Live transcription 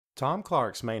Tom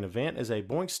Clark's Main Event is a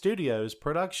Boink Studios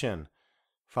production.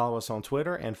 Follow us on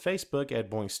Twitter and Facebook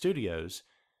at Boink Studios,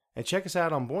 and check us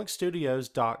out on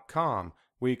boinkstudios.com,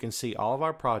 where you can see all of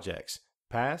our projects,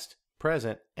 past,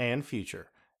 present, and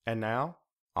future. And now,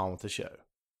 on with the show.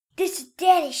 This is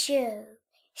Daddy's show.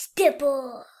 Step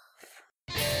off.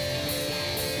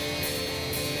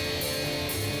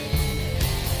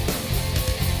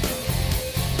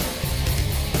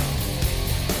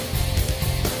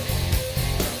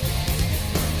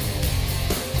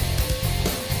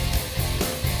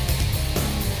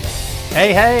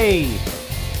 Hey,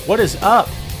 what is up?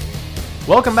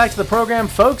 Welcome back to the program,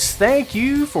 folks. Thank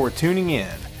you for tuning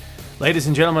in. Ladies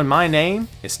and gentlemen, my name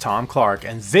is Tom Clark,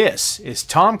 and this is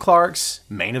Tom Clark's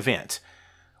Main Event.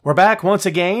 We're back once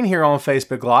again here on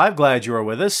Facebook Live. Glad you are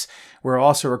with us. We're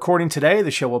also recording today.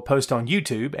 The show will post on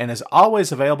YouTube and is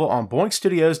always available on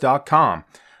boinkstudios.com.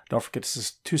 Don't forget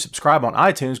to subscribe on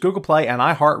iTunes, Google Play, and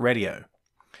iHeartRadio.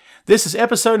 This is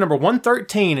episode number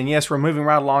 113, and yes, we're moving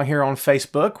right along here on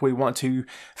Facebook. We want to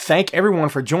thank everyone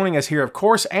for joining us here, of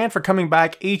course, and for coming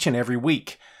back each and every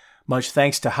week. Much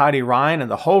thanks to Heidi Ryan and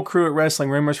the whole crew at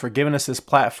Wrestling Rumors for giving us this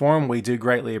platform. We do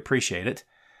greatly appreciate it.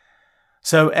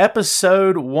 So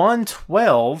episode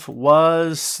 112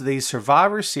 was the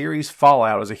Survivor Series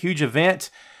Fallout. It was a huge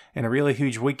event and a really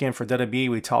huge weekend for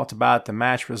WWE. We talked about the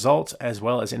match results as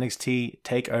well as NXT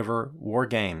TakeOver War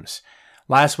Games.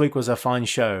 Last week was a fun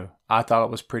show. I thought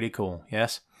it was pretty cool,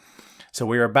 yes? So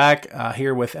we are back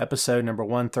here with episode number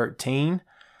 113.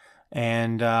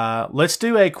 And let's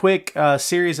do a quick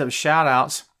series of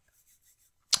shout-outs.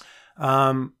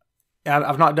 I've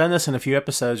not done this in a few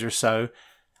episodes or so.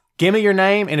 Give me your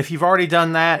name, and if you've already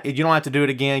done that, you don't have to do it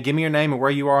again. Give me your name and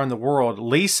where you are in the world.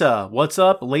 Lisa, what's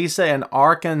up? Lisa in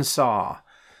Arkansas.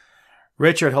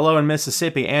 Richard, hello in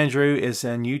Mississippi. Andrew is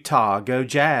in Utah. Go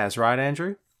Jazz, right,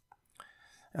 Andrew?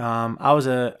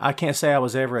 I can't say I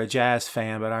was ever a Jazz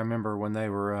fan, but I remember when they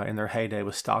were in their heyday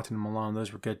with Stockton and Malone.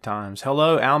 Those were good times.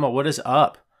 Hello, Alma. What is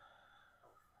up?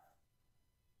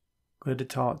 Good to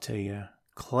talk to you.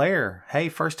 Claire. Hey,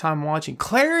 first time watching.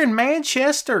 Claire in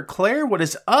Manchester. Claire, what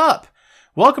is up?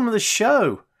 Welcome to the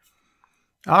show.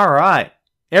 All right.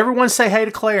 Everyone say hey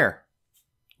to Claire.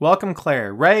 Welcome,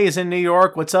 Claire. Ray is in New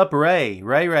York. What's up, Ray?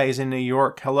 Ray is in New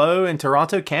York. Hello in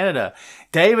Toronto, Canada.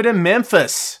 David in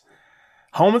Memphis.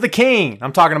 Home of the King.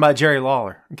 I'm talking about Jerry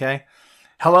Lawler, okay?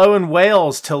 Hello in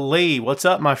Wales to Lee. What's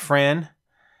up, my friend?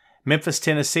 Memphis,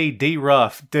 Tennessee, D.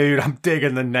 Ruff. Dude, I'm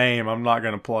digging the name. I'm not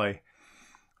going to play.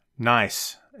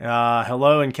 Nice.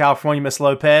 Hello in California, Miss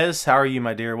Lopez. How are you,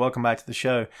 my dear? Welcome back to the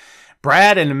show.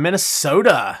 Brad in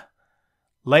Minnesota.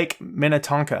 Lake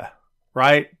Minnetonka,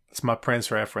 right? It's my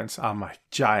Prince reference. I'm a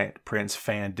giant Prince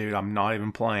fan, dude. I'm not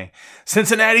even playing.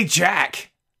 Cincinnati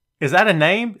Jack. Is that a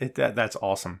name? That's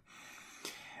awesome.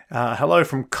 Hello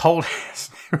from Cold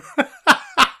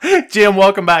Jim,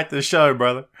 welcome back to the show,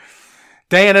 brother.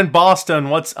 Dan in Boston,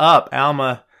 what's up?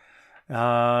 Alma,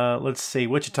 let's see,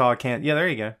 Wichita, yeah, there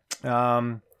you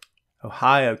go.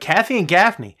 Ohio, Kathy and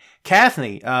Gaffney.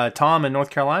 Kathy, Tom in North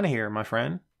Carolina here, my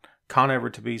friend. Conover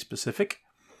to be specific.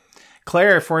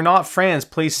 Claire, if we're not friends,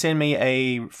 please send me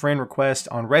a friend request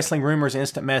on Wrestling Rumors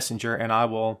Instant Messenger, and I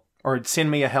will... Or send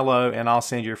me a hello, and I'll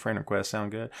send you a friend request. Sound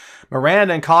good?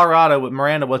 Miranda in Colorado.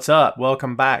 Miranda, what's up?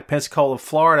 Welcome back. Pensacola,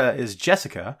 Florida is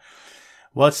Jessica.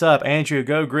 What's up? Andrew,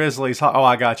 go Grizzlies. Oh,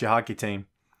 I got you. Hockey team.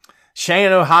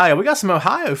 Shane, Ohio. We got some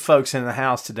Ohio folks in the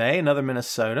house today. Another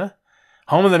Minnesota.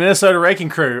 Home of the Minnesota Raking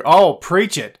Crew. Oh,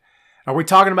 preach it. Are we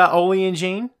talking about Ole and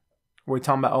Gene? Or are we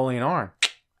talking about Ole and Arn?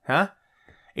 Huh?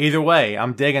 Either way,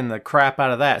 I'm digging the crap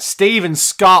out of that. Steve in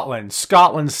Scotland.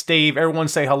 Scotland, Steve. Everyone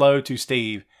say hello to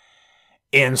Steve.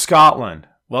 In Scotland.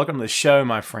 Welcome to the show,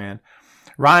 my friend.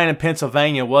 Ryan in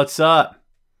Pennsylvania, what's up?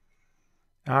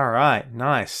 All right,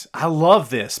 nice. I love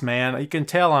this, man. You can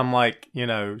tell I'm like,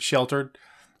 sheltered.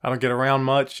 I don't get around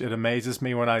much. It amazes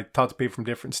me when I talk to people from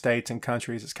different states and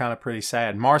countries. It's kind of pretty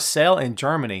sad. Marcel in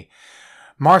Germany.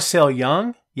 Marcel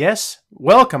Young, yes.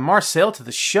 Welcome, Marcel, to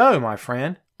the show, my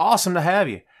friend. Awesome to have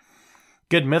you.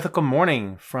 Good mythical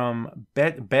morning from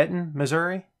Benton,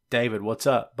 Missouri. David, what's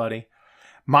up, buddy?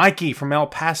 Mikey from El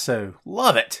Paso.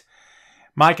 Love it.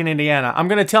 Mike in Indiana. I'm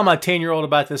going to tell my 10-year-old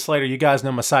about this later. You guys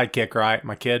know my sidekick, right?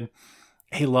 My kid.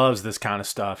 He loves this kind of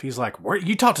stuff. He's like, "Where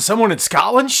you talk to someone in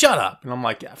Scotland? Shut up." And I'm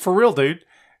like, yeah, for real, dude.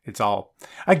 It's all.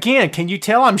 Again, can you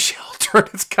tell I'm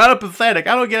sheltered? It's kind of pathetic.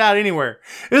 I don't get out anywhere.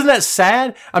 Isn't that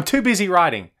sad? I'm too busy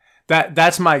writing.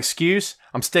 That's my excuse.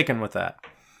 I'm sticking with that.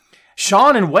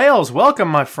 Sean in Wales. Welcome,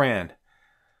 my friend.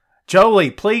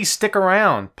 Jolie, please stick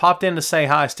around. Popped in to say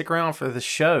hi. Stick around for the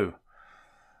show.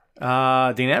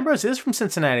 Dean Ambrose is from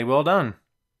Cincinnati. Well done.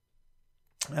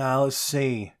 Let's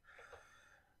see.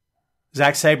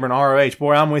 Zack Sabre and ROH.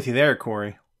 Boy, I'm with you there,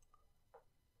 Corey.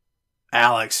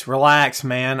 Alex, relax,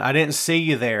 man. I didn't see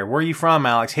you there. Where are you from,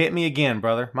 Alex? Hit me again,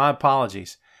 brother. My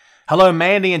apologies. Hello,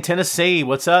 Mandy in Tennessee.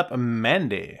 What's up,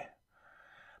 Mandy?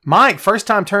 Mike, first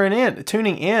time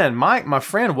tuning in. Mike, my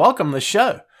friend, welcome to the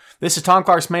show. This is Tom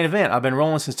Clark's Main Event. I've been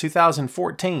rolling since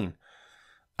 2014.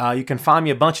 You can find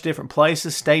me a bunch of different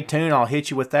places. Stay tuned. I'll hit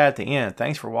you with that at the end.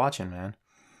 Thanks for watching, man.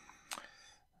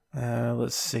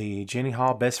 Let's see. Jenny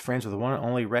Hall, best friends with the one and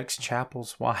only Rex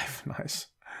Chappell's wife. Nice.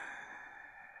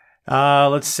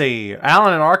 Let's see.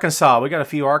 Alan in Arkansas. We got a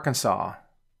few Arkansas.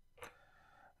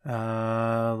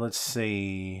 Let's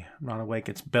see. I'm not awake.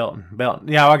 It's Belton. Belton.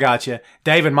 Yeah, I got you.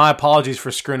 David, my apologies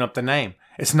for screwing up the name.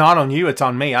 It's not on you. It's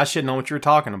on me. I should know what you were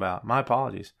talking about. My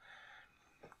apologies.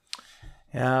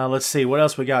 Let's see. What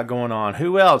else we got going on?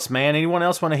 Who else, man? Anyone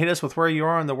else want to hit us with where you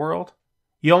are in the world?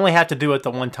 You only have to do it the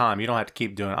one time. You don't have to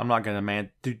keep doing it. I'm not going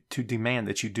to demand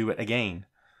that you do it again.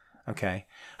 Okay.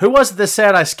 Who was it that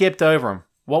said I skipped over him?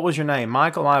 What was your name?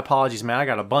 Michael, my apologies, man. I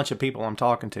got a bunch of people I'm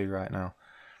talking to right now.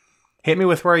 Hit me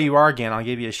with where you are again. I'll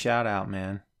give you a shout out,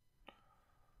 man.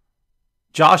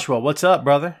 Joshua, what's up,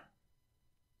 brother?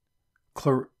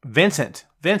 Vincent,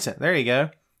 there you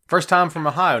go. First time from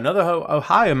Ohio. Another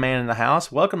Ohio man in the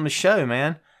house. Welcome to the show,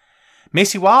 man.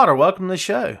 Missy Wilder, welcome to the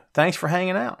show. Thanks for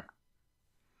hanging out.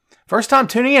 First time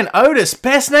tuning in. Otis,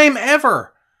 best name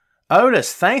ever.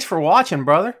 Otis, thanks for watching,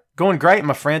 brother. Going great,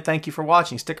 my friend. Thank you for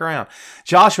watching. Stick around.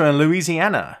 Joshua in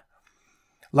Louisiana.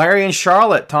 Larry in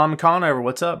Charlotte. Tom Conover.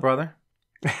 What's up, brother?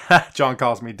 John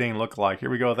calls me Dean lookalike. Here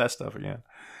we go with that stuff again.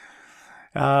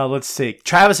 Let's see.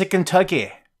 Travis in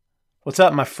Kentucky. What's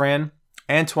up, my friend?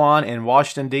 Antoine in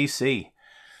Washington, D.C.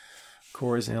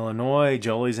 Corey's in Illinois.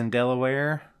 Jolie's in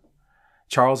Delaware.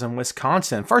 Charles in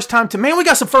Wisconsin. First time to... Man, we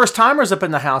got some first timers up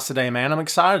in the house today, man. I'm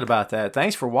excited about that.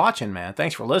 Thanks for watching, man.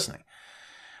 Thanks for listening.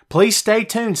 Please stay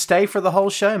tuned. Stay for the whole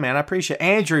show, man. I appreciate it.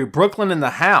 Andrew, Brooklyn in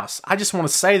the house. I just want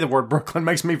to say the word Brooklyn.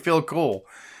 Makes me feel cool.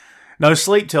 No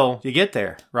sleep till you get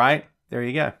there, right? There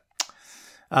you go.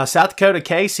 South Dakota,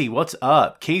 Casey, what's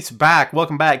up? Keith's back.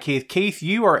 Welcome back, Keith. Keith,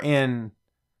 are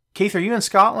you in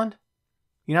Scotland?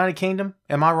 United Kingdom?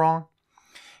 Am I wrong?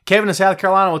 Kevin in South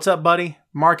Carolina, what's up, buddy?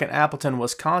 Mark in Appleton,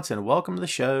 Wisconsin. Welcome to the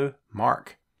show,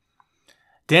 Mark.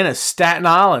 Dennis, Staten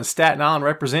Island. Staten Island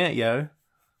represent, yo.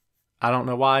 I don't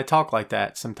know why I talk like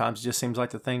that. Sometimes it just seems like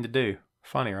the thing to do.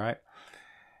 Funny, right?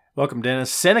 Welcome, Dennis.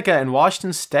 Seneca in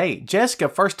Washington State. Jessica,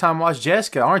 first time watch.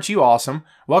 Jessica, aren't you awesome?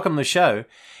 Welcome to the show.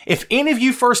 If any of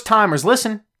you first timers,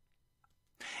 listen.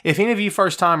 If any of you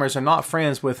first timers are not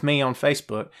friends with me on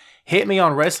Facebook, hit me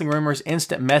on Wrestling Rumors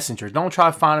Instant Messenger. Don't try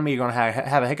finding me. You're going to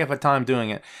have a heck of a time doing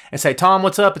it. And say, Tom,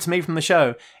 what's up? It's me from the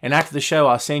show. And after the show,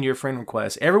 I'll send you a friend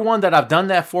request. Everyone that I've done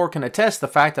that for can attest the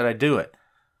fact that I do it.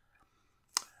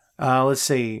 Let's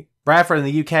see. Bradford in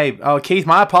the UK. Oh, Keith,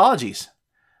 my apologies.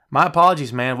 My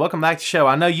apologies, man. Welcome back to the show.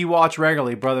 I know you watch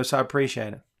regularly, brother, so I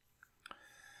appreciate it.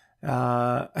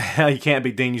 You can't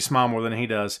be Dean. You smile more than he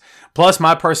does. Plus,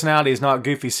 my personality is not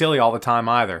goofy silly all the time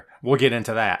either. We'll get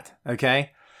into that,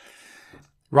 okay?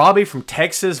 Robbie from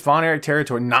Texas, Von Erich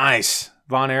territory. Nice.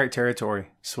 Von Erich territory.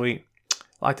 Sweet.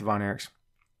 I like the Von Erichs.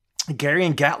 Gary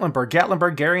in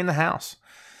Gatlinburg, Gary in the house.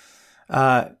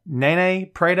 Nene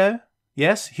Prado.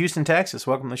 Yes, Houston, Texas.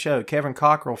 Welcome to the show. Kevin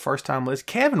Cockrell, first time list.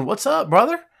 Kevin, what's up,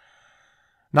 brother?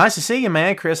 Nice to see you,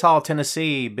 man. Chris Hall,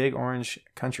 Tennessee, Big Orange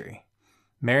Country.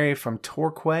 Mary from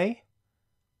Torquay.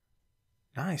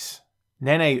 Nice.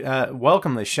 Nene,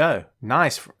 welcome to the show.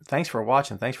 Nice. Thanks for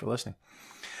watching. Thanks for listening.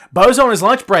 Bo's on his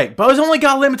lunch break. Bo's only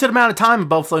got a limited amount of time in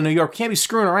Buffalo, New York. We can't be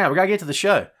screwing around. We got to get to the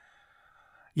show.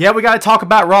 Yeah, we got to talk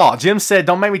about Raw. Jim said,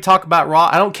 don't make me talk about Raw.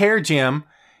 I don't care, Jim.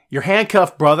 You're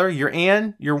handcuffed, brother. You're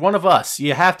in. You're one of us.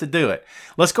 You have to do it.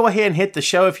 Let's go ahead and hit the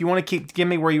show. If you want to give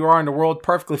me where you are in the world,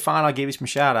 perfectly fine. I'll give you some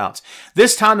shout-outs.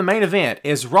 This time, the main event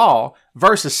is Raw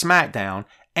versus SmackDown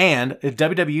and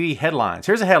WWE headlines.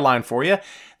 Here's a headline for you.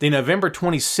 The November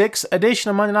 26th edition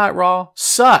of Monday Night Raw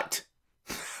sucked.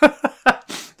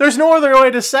 There's no other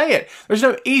way to say it. There's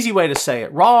no easy way to say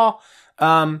it. Raw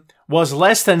was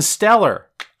less than stellar.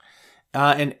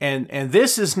 And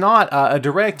this is not a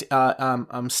direct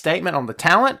statement on the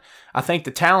talent. I think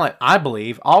the talent, I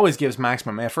believe, always gives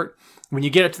maximum effort. When you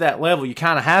get up to that level, you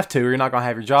kind of have to, or you're not going to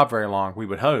have your job very long, we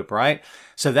would hope, right?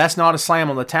 So that's not a slam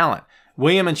on the talent.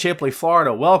 William in Chipley,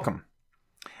 Florida, welcome.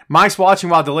 Mike's watching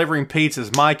while delivering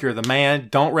pizzas. Mike, you're the man.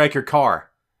 Don't wreck your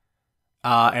car.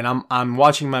 And I'm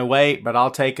watching my weight, but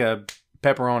I'll take a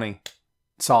pepperoni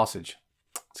sausage.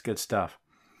 It's good stuff.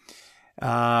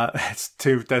 That's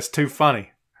too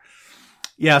funny.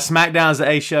 Yeah, SmackDown is the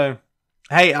A show.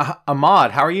 Hey,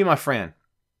 Ahmad, how are you, my friend?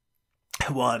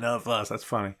 One of us. That's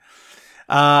funny.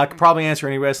 I could probably answer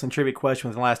any wrestling trivia question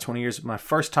within the last 20 years. My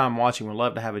first time watching. Would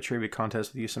love to have a trivia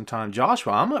contest with you sometime.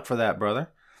 Joshua, I'm up for that, brother.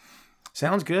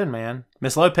 Sounds good, man.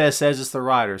 Miss Lopez says it's the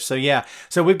writers. So, yeah.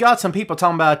 So, we've got some people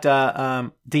talking about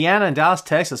Deanna in Dallas,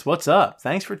 Texas. What's up?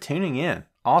 Thanks for tuning in.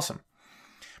 Awesome.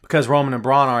 Because Roman and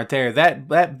Braun aren't there.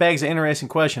 That begs an interesting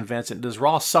question, Vincent. Does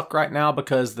Raw suck right now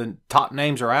because the top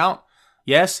names are out?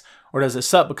 Yes? Or does it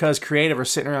suck because creative are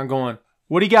sitting around going,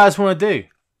 what do you guys want to do?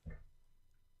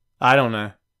 I don't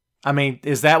know. I mean,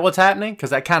 is that what's happening?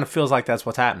 Because that kind of feels like that's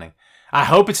what's happening. I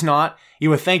hope it's not. You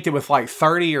would think that with like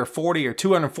 30 or 40 or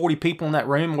 240 people in that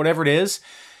room, whatever it is,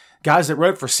 guys that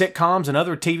wrote for sitcoms and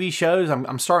other TV shows,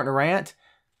 I'm starting to rant.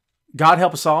 God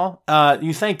help us all.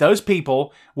 You think those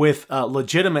people with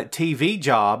legitimate TV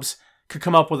jobs could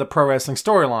come up with a pro wrestling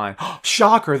storyline.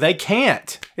 Shocker, they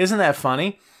can't. Isn't that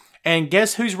funny? And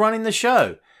guess who's running the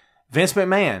show? Vince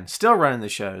McMahon, still running the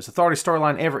show. Is Authority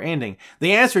storyline ever ending?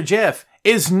 The answer, Jeff,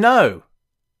 is no.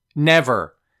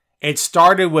 Never. It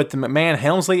started with the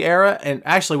McMahon-Helmsley era, and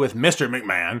actually with Mr.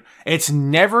 McMahon. It's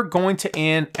never going to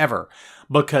end ever,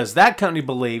 because that company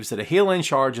believes that a heel in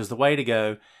charge is the way to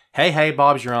go. Hey,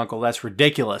 Bob's your uncle. That's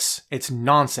ridiculous. It's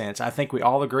nonsense. I think we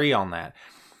all agree on that.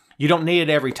 You don't need it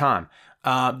every time.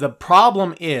 The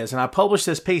problem is, and I published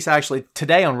this piece actually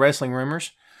today on Wrestling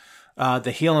Rumors,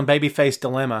 the heel and babyface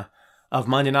dilemma of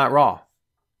Monday Night Raw.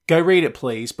 Go read it,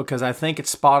 please, because I think it's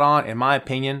spot on. In my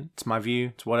opinion, it's my view.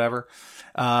 It's whatever.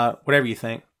 Whatever you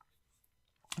think.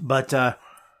 But, yeah,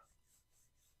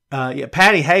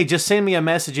 Patty, hey, just send me a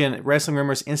message in Wrestling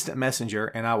Rumors Instant Messenger,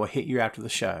 and I will hit you after the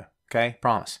show. Okay?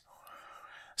 Promise.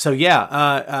 So,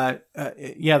 yeah,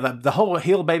 the whole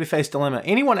heel babyface dilemma.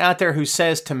 Anyone out there who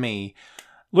says to me,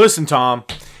 listen, Tom,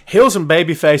 heels and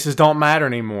babyfaces don't matter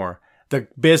anymore. The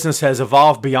business has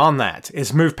evolved beyond that.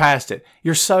 It's moved past it.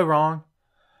 You're so wrong.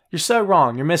 You're so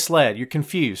wrong. You're misled. You're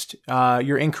confused.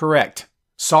 You're incorrect.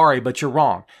 Sorry, but you're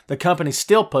wrong. The company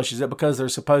still pushes it because they're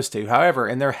supposed to. However,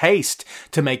 in their haste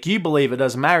to make you believe it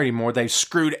doesn't matter anymore, they've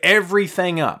screwed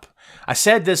everything up. I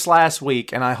said this last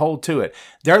week, and I hold to it.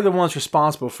 They're the ones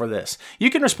responsible for this. You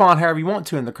can respond however you want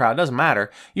to in the crowd. It doesn't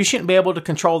matter. You shouldn't be able to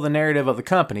control the narrative of the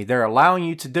company. They're allowing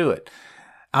you to do it.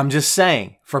 I'm just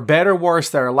saying, for better or worse,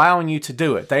 they're allowing you to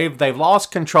do it. They've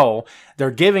lost control.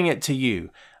 They're giving it to you.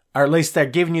 Or at least they're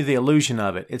giving you the illusion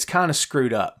of it. It's kind of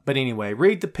screwed up. But anyway,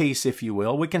 read the piece if you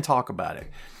will. We can talk about it.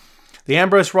 The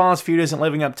Ambrose Rollins feud isn't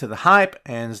living up to the hype,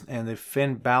 and the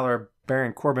Finn Balor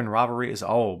Baron Corbin rivalry is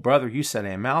old. Brother, you said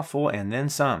a mouthful and then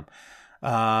some.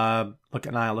 Look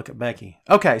at Nia, look at Becky.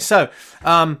 Okay, so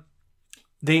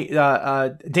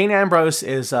Dean Ambrose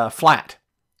is flat.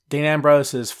 Dean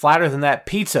Ambrose is flatter than that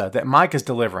pizza that Mike is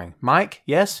delivering. Mike,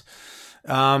 yes?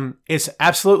 It's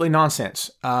absolutely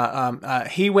nonsense.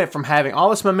 He went from having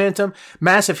all this momentum,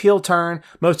 massive heel turn,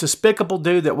 most despicable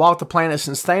dude that walked the planet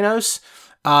since Thanos,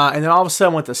 and then all of a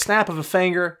sudden with the snap of a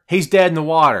finger, he's dead in the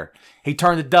water. He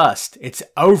turned to dust. It's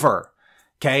over.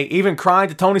 Okay? Even crying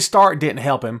to Tony Stark didn't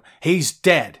help him. He's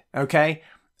dead. Okay?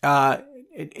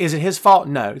 Is it his fault?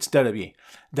 No, it's WWE.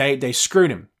 They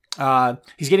screwed him.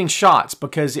 He's getting shots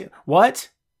because what?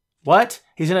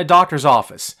 He's in a doctor's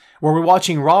office. Were we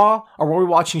watching Raw or were we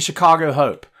watching Chicago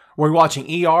Hope? Were we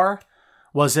watching ER?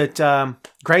 Was it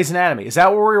Grey's Anatomy? Is that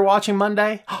what we were watching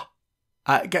Monday?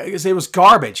 It was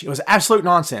garbage. It was absolute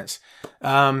nonsense.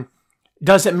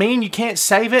 Does it mean you can't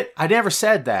save it? I never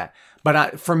said that.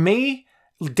 But for me,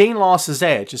 Dean lost his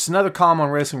edge. It's another column on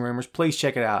Wrestling Rumors. Please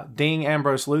check it out. Dean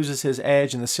Ambrose loses his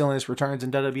edge and the silliness returns in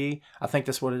WWE. I think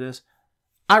that's what it is.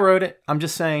 I wrote it. I'm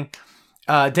just saying.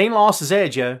 Dean lost his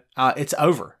edge, yo. It's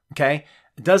over. Okay?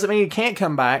 It doesn't mean he can't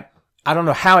come back. I don't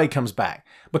know how he comes back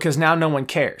because now no one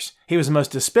cares. He was the most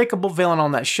despicable villain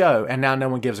on that show and now no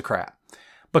one gives a crap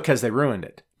because they ruined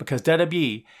it. Because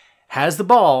WWE has the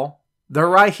ball. They're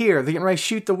right here. They're getting ready to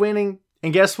shoot the winning.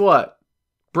 And guess what?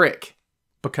 Brick.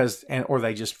 Or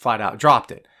they just flat out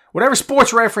dropped it. Whatever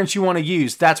sports reference you want to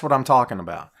use, that's what I'm talking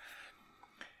about.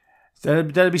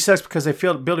 WWE sucks because they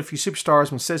failed to build a few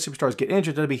superstars. When said superstars get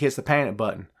injured, WWE hits the panic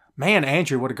button. Man,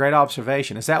 Andrew, what a great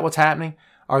observation. Is that what's happening?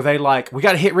 Are they like, we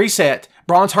got to hit reset.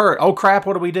 Braun's hurt. Oh, crap,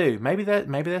 what do we do? Maybe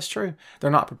that's true.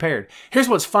 They're not prepared. Here's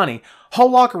what's funny.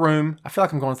 Whole locker room, I feel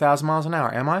like I'm going 1,000 miles an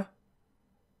hour. Am I?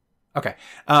 Okay.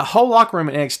 Whole locker room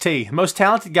at NXT, the most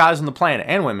talented guys on the planet,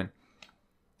 and women.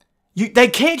 They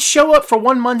can't show up for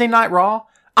one Monday Night Raw.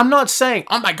 I'm not saying,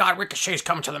 oh my God, Ricochet's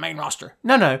coming to the main roster.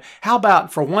 No. How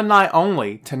about for one night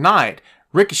only, tonight,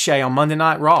 Ricochet on Monday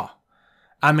Night Raw?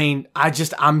 I mean, I'm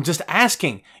just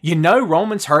asking. You know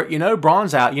Roman's hurt. You know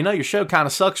Braun's out. You know your show kind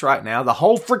of sucks right now. The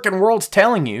whole freaking world's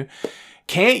telling you.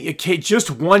 Can't you just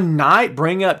one night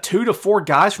bring up 2 to 4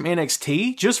 guys from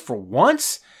NXT just for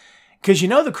once? Because you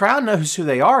know the crowd knows who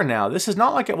they are now. This is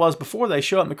not like it was before. They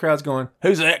show up and the crowd's going,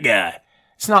 who's that guy?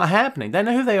 It's not happening. They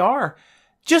know who they are.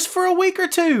 Just for a week or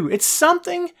two. It's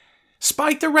something.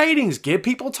 Spike the ratings. Get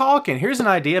people talking. Here's an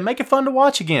idea. Make it fun to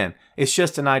watch again. It's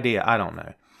just an idea. I don't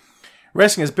know.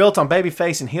 Wrestling is built on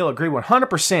babyface and heel. Agree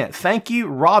 100%. Thank you,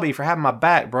 Robbie, for having my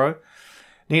back, bro.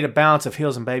 Need a balance of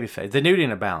heels and babyface. They do need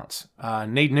a balance.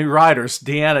 Need new writers.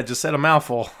 Deanna just said a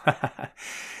mouthful.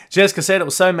 Jessica said it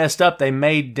was so messed up they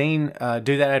made Dean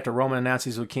do that after Roman announced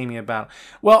his leukemia about.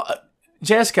 Well,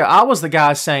 Jessica, I was the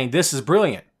guy saying this is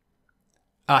brilliant.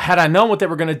 Had I known what they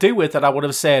were going to do with it, I would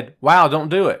have said, wow, don't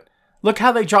do it. Look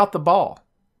how they dropped the ball.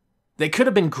 They could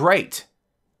have been great.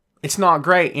 It's not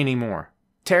great anymore.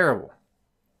 Terrible.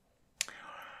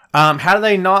 How do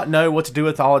they not know what to do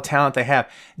with all the talent they have?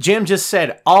 Jim just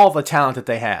said all the talent that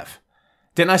they have.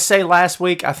 Didn't I say last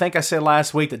week? I think I said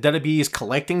last week that WWE is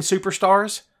collecting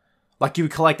superstars. Like you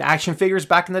would collect action figures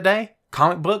back in the day.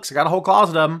 Comic books. I got a whole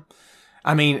closet of them.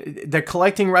 I mean, they're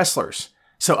collecting wrestlers.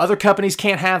 So other companies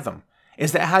can't have them.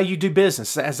 Is that how you do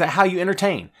business? Is that how you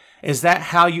entertain? Is that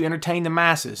how you entertain the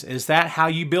masses? Is that how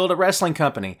you build a wrestling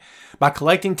company? By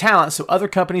collecting talent so other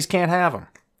companies can't have them.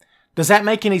 Does that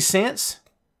make any sense?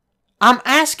 I'm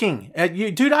asking.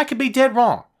 Dude, I could be dead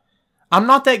wrong. I'm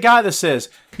not that guy that says,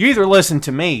 you either listen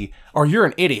to me or you're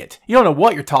an idiot. You don't know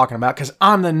what you're talking about because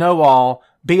I'm the know-all,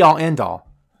 be-all, end-all.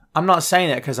 I'm not saying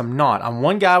that because I'm not. I'm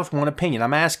one guy with one opinion.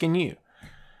 I'm asking you.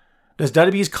 Does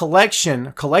WWE's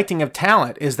collecting of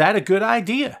talent, is that a good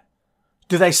idea?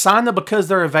 Do they sign them because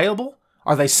they're available?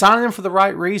 Are they signing them for the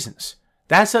right reasons?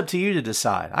 That's up to you to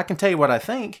decide. I can tell you what I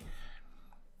think.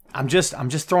 I'm just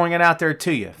throwing it out there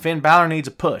to you. Finn Balor needs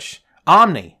a push.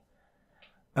 Omni.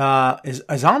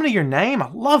 Is Omni your name? I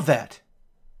love that.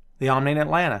 The Omni in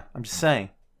Atlanta. I'm just saying.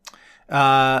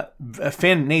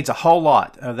 Finn needs a whole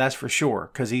lot. That's for sure.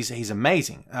 Because he's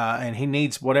amazing. And he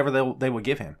needs whatever they will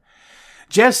give him.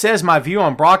 Jeff says my view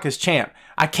on Brock as champ.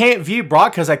 I can't view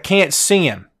Brock because I can't see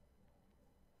him.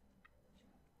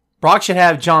 Brock should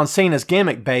have John Cena's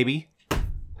gimmick, baby.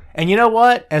 And you know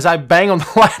what? As I bang on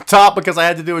the laptop because I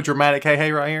had to do a dramatic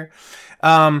hey right here.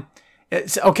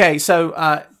 Okay,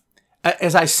 so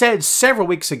as I said several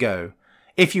weeks ago,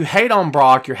 if you hate on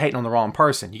Brock, you're hating on the wrong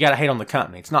person. You got to hate on the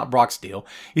company. It's not Brock's deal.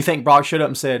 You think Brock showed up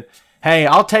and said, hey,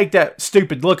 I'll take that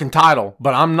stupid looking title,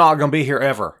 but I'm not going to be here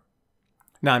ever.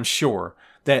 Now, I'm sure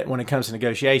that when it comes to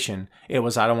negotiation, it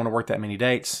was, I don't want to work that many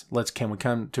dates. Can we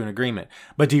come to an agreement?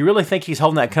 But do you really think he's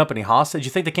holding that company hostage?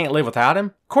 You think they can't live without him?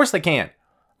 Of course they can.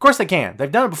 Of course they can.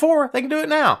 They've done it before. They can do it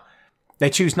now.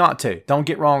 They choose not to. Don't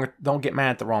get mad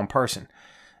at the wrong person.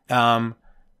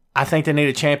 I think they need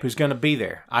a champ who's going to be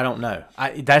there. I don't know.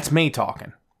 That's me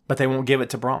talking. But they won't give it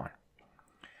to Braun.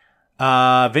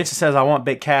 Vincent says, I want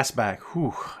Big Cass back.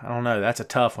 Whew, I don't know. That's a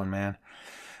tough one, man.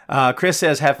 Chris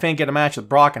says, have Finn get a match with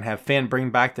Brock and have Finn bring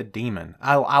back the Demon.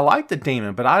 I like the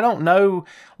Demon, but I don't know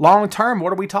long term,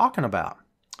 what are we talking about?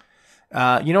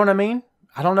 You know what I mean?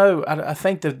 I don't know. I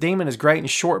think the Demon is great in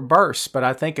short bursts, but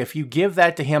I think if you give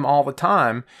that to him all the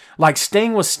time, like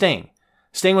Sting was Sting.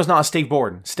 Sting was not Steve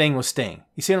Borden. Sting was Sting.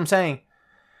 You see what I'm saying?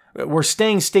 We're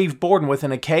Sting Steve Borden with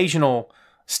an occasional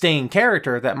Sting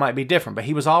character that might be different, but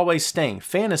he was always Sting.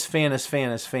 Finn is Finn is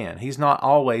Finn is Finn. He's not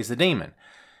always the Demon.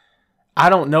 I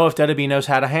don't know if WWE knows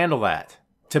how to handle that,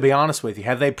 to be honest with you.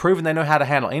 Have they proven they know how to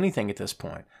handle anything at this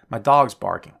point? My dog's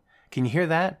barking. Can you hear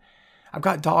that? I've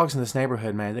got dogs in this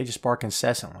neighborhood, man. They just bark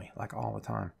incessantly, like all the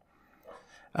time.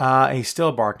 He's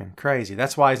still barking. Crazy.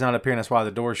 That's why he's not appearing. That's why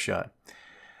the door's shut.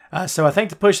 So I think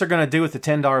the push they're going to do with the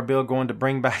 $10 bill going to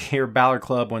bring back here Balor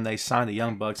Club when they sign the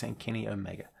Young Bucks and Kenny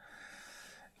Omega.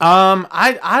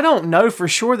 I don't know for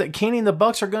sure that Kenny and the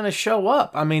Bucks are going to show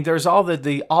up. I mean, there's all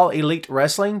the all elite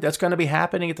wrestling that's going to be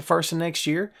happening at the first of next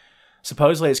year.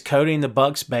 Supposedly it's Cody and the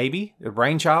Bucks' baby, the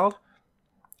brainchild.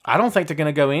 I don't think they're going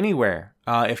to go anywhere.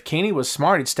 If Kenny was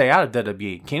smart, he'd stay out of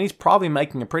WWE. Kenny's probably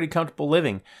making a pretty comfortable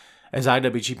living as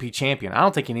IWGP champion. I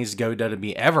don't think he needs to go to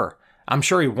WWE ever. I'm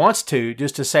sure he wants to,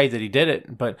 just to say that he did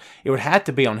it, but it would have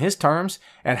to be on his terms.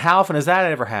 And how often has that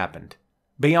ever happened?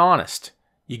 Be honest.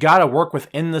 You got to work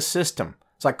within the system.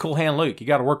 It's like Cool Hand Luke. You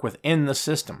got to work within the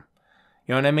system.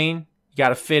 You know what I mean? You got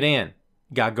to fit in.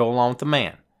 You got to go along with the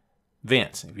man.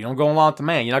 Vince, if you don't go along with the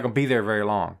man, you're not going to be there very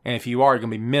long. And if you are, you're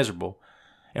going to be miserable.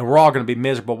 And we're all going to be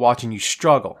miserable watching you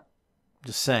struggle.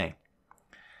 Just saying.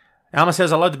 Alma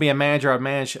says, I'd love to be a manager. I'd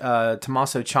manage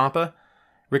Tommaso Ciampa.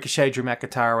 Ricochet, Drew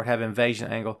McIntyre would have invasion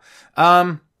angle.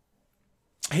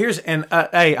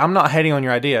 Hey, I'm not hating on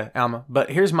your idea, Alma, but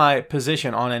here's my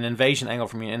position on an invasion angle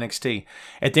from NXT.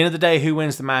 At the end of the day, who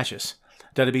wins the matches?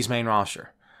 WWE's main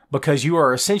roster. Because you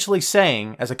are essentially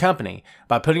saying, as a company,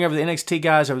 by putting over the NXT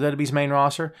guys over WWE's main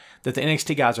roster, that the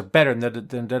NXT guys are better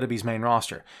than WWE's main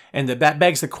roster. And that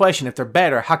begs the question, if they're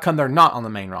better, how come they're not on the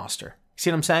main roster? See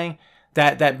what I'm saying?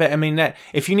 That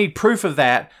if you need proof of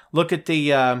that, look at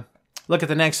the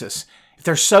Nexus. If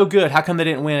they're so good, how come they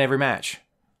didn't win every match?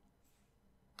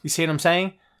 You see what I'm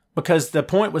saying? Because the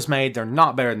point was made, they're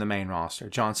not better than the main roster.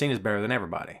 John Cena's better than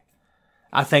everybody.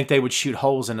 I think they would shoot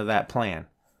holes into that plan.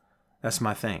 That's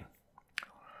my thing.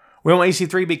 We want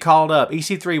EC3 to be called up.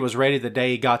 EC3 was ready the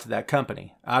day he got to that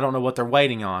company. I don't know what they're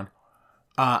waiting on.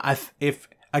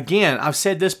 Again, I've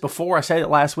said this before. I said it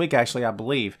last week, actually, I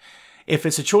believe. If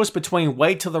it's a choice between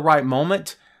wait till the right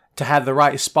moment to have the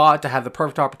right spot, to have the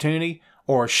perfect opportunity,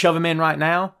 or shove him in right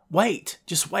now, wait.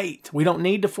 Just wait. We don't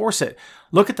need to force it.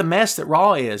 Look at the mess that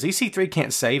Raw is. EC3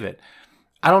 can't save it.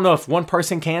 I don't know if one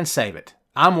person can save it.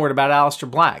 I'm worried about Aleister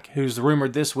Black, who's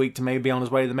rumored this week to maybe be on his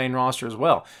way to the main roster as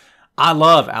well. I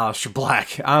love Aleister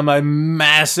Black. I'm a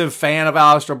massive fan of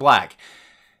Aleister Black.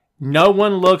 No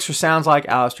one looks or sounds like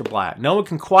Aleister Black. No one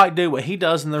can quite do what he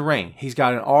does in the ring. He's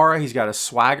got an aura. He's got a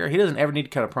swagger. He doesn't ever need to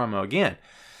cut a promo again.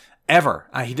 Ever.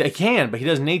 He can, but he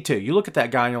doesn't need to. You look at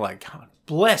that guy and you're like, God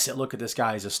bless it. Look at this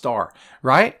guy. He's a star.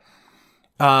 Right?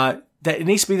 That it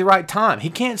needs to be the right time. He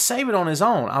can't save it on his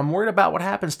own. I'm worried about what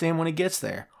happens to him when he gets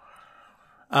there.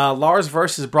 Lars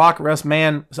versus Brock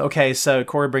Man. Okay, so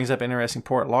Corey brings up an interesting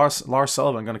point. Lars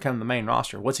Sullivan going to come to the main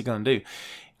roster. What's he going to do?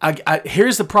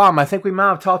 Here's the problem. I think we might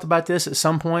have talked about this at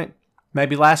some point.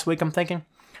 Maybe last week, I'm thinking.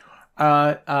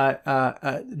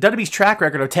 WWE's track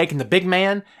record of taking the big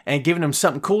man and giving him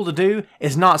something cool to do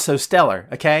is not so stellar,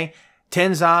 okay?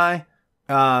 Tenzai,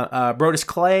 Brodus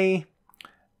Clay,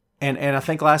 and I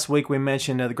think last week we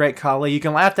mentioned the great Khali. You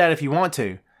can laugh at that if you want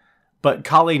to. But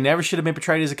Khali never should have been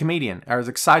portrayed as a comedian or as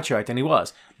a sideshow act, and he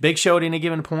was. Big Show at any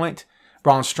given point.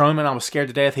 Braun Strowman, I was scared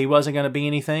to death he wasn't going to be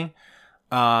anything.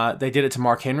 They did it to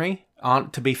Mark Henry,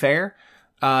 to be fair,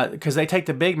 because they take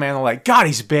the big man, they're like, God,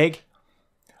 he's big.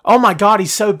 Oh my God,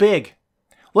 he's so big.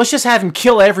 Let's just have him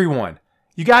kill everyone.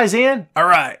 You guys in? All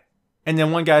right. And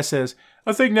then one guy says,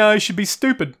 I think now he should be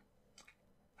stupid.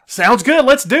 Sounds good,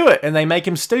 let's do it. And they make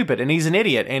him stupid, and he's an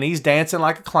idiot, and he's dancing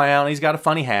like a clown, he's got a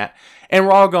funny hat, and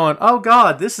we're all going, oh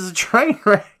God, this is a train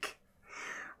wreck.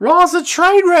 Raw's a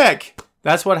train wreck.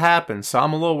 That's what happened, so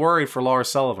I'm a little worried for Lars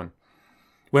Sullivan.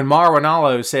 When Mauro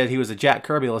Ranallo said he was a Jack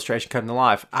Kirby illustration come to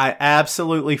life, I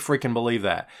absolutely freaking believe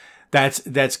that. That's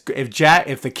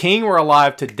if the King were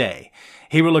alive today,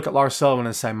 he would look at Lars Sullivan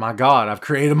and say, my God, I've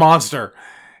created a monster.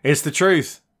 It's the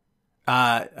truth.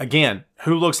 Again,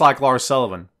 who looks like Lars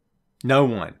Sullivan? No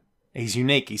one. He's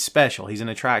unique. He's special. He's an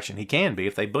attraction. He can be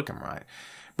if they book him right.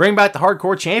 Bring back the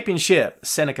Hardcore Championship,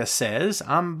 Seneca says.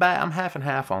 I'm half and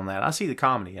half on that. I see the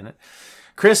comedy in it.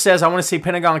 Chris says, I want to see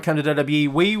Pentagon come to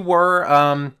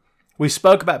WWE. We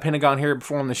spoke about Pentagon here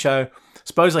before on the show.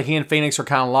 Supposedly he and Phoenix are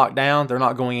kind of locked down. They're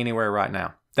not going anywhere right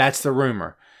now. That's the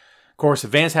rumor. Of course,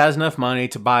 Vince has enough money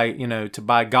to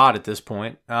buy God at this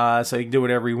point, so he can do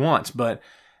whatever he wants. But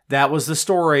that was the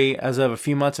story as of a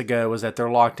few months ago, was that they're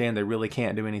locked in. They really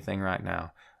can't do anything right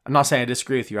now. I'm not saying I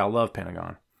disagree with you. I love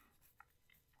Pentagon.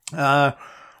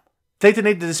 Think they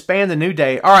need to disband the New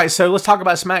Day. All right, so let's talk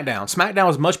about SmackDown. SmackDown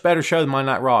was a much better show than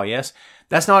Monday Night Raw, yes?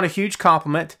 That's not a huge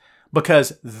compliment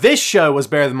because this show was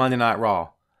better than Monday Night Raw.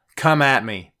 Come at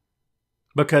me.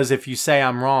 Because if you say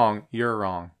I'm wrong, you're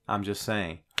wrong. I'm just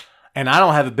saying. And I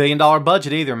don't have $1 billion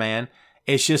budget either, man.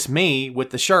 It's just me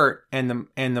with the shirt and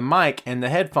the mic and the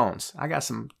headphones. I got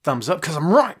some thumbs up because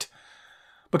I'm right.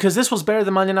 Because this was better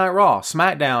than Monday Night Raw.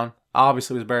 SmackDown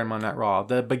obviously was better than Monday Night Raw.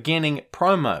 The beginning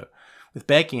promo with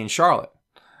Becky and Charlotte.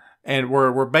 And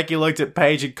where Becky looked at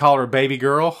Paige and called her baby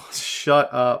girl.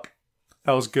 Shut up.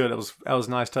 That was good. That was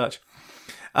a nice touch.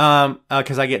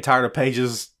 Because I get tired of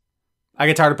Paige's. I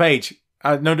get tired of Paige.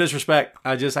 No disrespect.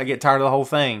 I get tired of the whole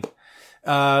thing.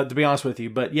 To be honest with you.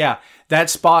 But yeah, that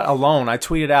spot alone, I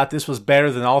tweeted out this was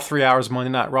better than all 3 hours of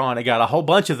Monday Night Raw. And I got a whole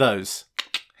bunch of those.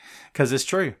 Because it's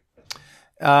true.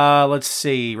 Let's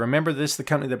see. Remember this, the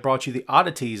company that brought you the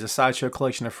Oddities, a sideshow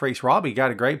collection of freaks. Robbie got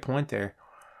a great point there.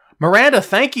 Miranda,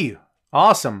 thank you.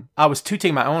 Awesome. I was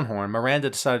tooting my own horn.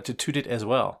 Miranda decided to toot it as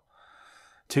well.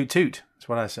 Toot toot. That's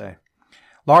what I say.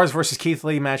 Lars versus Keith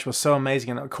Lee match was so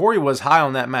amazing. And Corey was high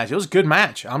on that match. It was a good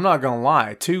match. I'm not going to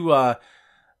lie.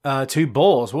 Two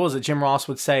bulls. What was it Jim Ross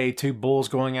would say? Two bulls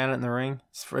going at it in the ring.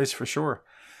 It's for sure.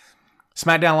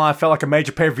 SmackDown Live felt like a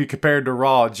major pay-per-view compared to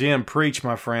Raw. Jim, preach,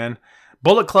 my friend.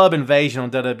 Bullet Club Invasion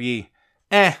on WWE.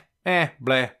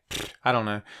 Blah. I don't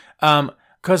know.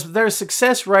 Because their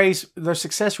success rate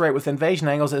with Invasion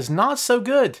angles is not so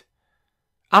good.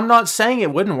 I'm not saying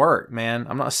it wouldn't work, man.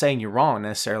 I'm not saying you're wrong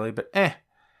necessarily, but I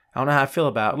don't know how I feel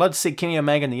about it. I'd love to see Kenny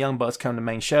Omega and the Young Bucks come to the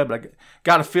main show, but I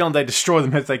got a feeling they destroy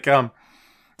them if they come.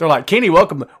 They're like, Kenny,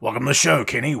 welcome to the show,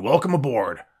 Kenny. Welcome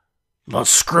aboard. Let's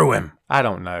screw him. I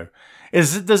don't know.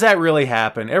 Does that really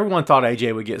happen? Everyone thought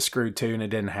AJ would get screwed too, and it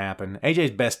didn't happen.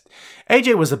 AJ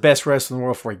was the best wrestler in the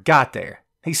world before he got there.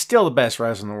 He's still the best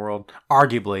wrestler in the world,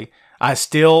 arguably. I'm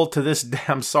still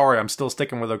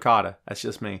sticking with Okada. That's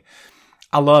just me.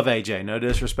 I love AJ, no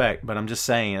disrespect, but I'm just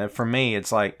saying, for me,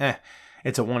 it's like,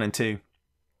 it's a 1 and 2.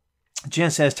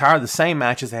 Jen says, tired of the same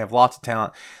matches. They have lots of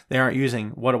talent. They aren't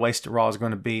using. What a waste of Raw is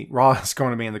going to be. Raw is going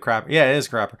to be in the crapper. Yeah, it is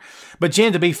crapper. But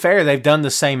Jen, to be fair, they've done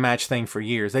the same match thing for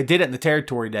years. They did it in the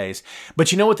territory days.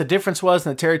 But you know what the difference was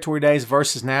in the territory days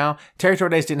versus now?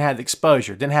 Territory days didn't have the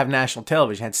exposure. Didn't have national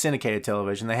television. Had syndicated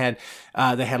television. They had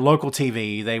local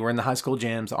TV. They were in the high school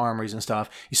gyms, the armories and stuff.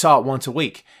 You saw it once a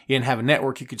week. You didn't have a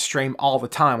network you could stream all the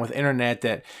time with internet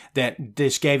that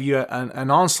just gave you an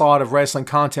onslaught of wrestling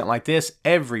content like this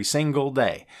every single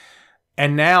day.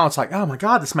 And now it's like, oh my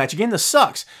God, this match again, this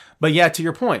sucks. But yeah, to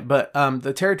your point, but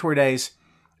the territory days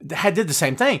did the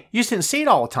same thing. You just didn't see it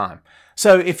all the time.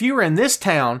 So if you were in this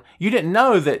town, you didn't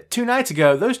know that 2 nights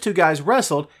ago, those 2 guys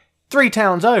wrestled 3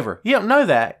 towns over. You don't know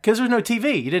that because there's no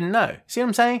TV. You didn't know. See what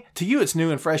I'm saying? To you, it's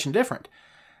new and fresh and different.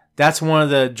 That's one of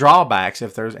the drawbacks.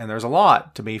 There's a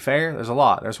lot, to be fair, there's a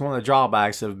lot. There's one of the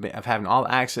drawbacks of having all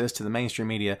access to the mainstream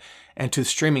media and to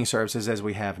streaming services as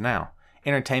we have now.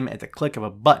 Entertainment at the click of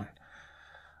a button.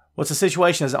 What's the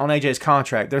situation is on AJ's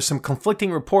contract? There's some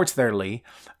conflicting reports there, Lee,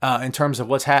 in terms of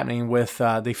what's happening with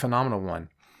the Phenomenal One.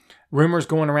 Rumors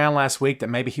going around last week that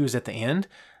maybe he was at the end,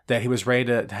 that he was ready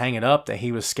to hang it up, that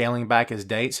he was scaling back his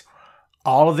dates.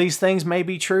 All of these things may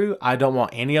be true. I don't want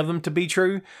any of them to be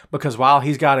true because while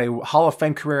he's got a Hall of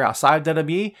Fame career outside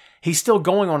WWE, he's still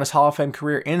going on his Hall of Fame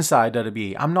career inside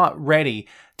WWE. I'm not ready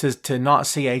to not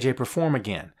see AJ perform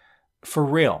again. For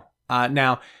real.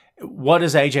 Now, what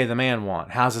does AJ the Man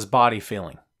want? How's his body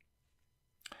feeling?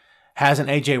 Hasn't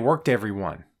AJ worked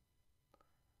everyone?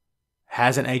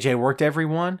 Hasn't AJ worked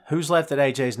everyone? Who's left that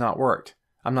AJ's not worked?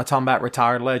 I'm not talking about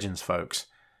retired legends, folks.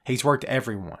 He's worked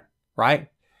everyone, right?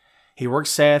 He worked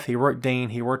Seth, he worked Dean,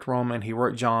 he worked Roman, he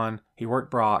worked John, he worked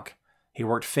Brock, he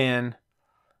worked Finn.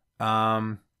 Who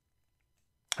am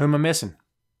I missing?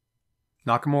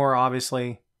 Nakamura,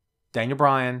 obviously. Daniel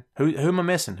Bryan. Who am I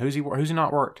missing? Who's he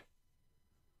not worked?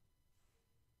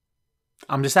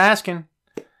 I'm just asking.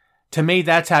 To me,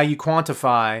 that's how you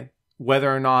quantify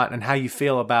whether or not and how you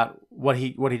feel about what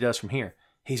he does from here.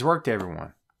 He's worked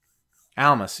everyone.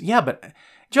 Almas. Yeah, but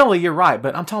Jolie, you're right,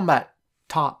 but I'm talking about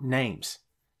top names.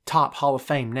 Top Hall of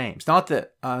Fame names. Not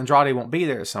that Andrade won't be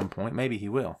there at some point. Maybe he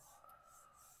will.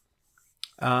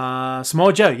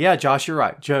 Samoa Joe. Yeah, Josh, you're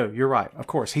right. Joe, you're right. Of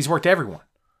course. He's worked everyone.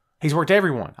 He's worked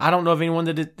everyone. I don't know of anyone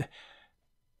that did.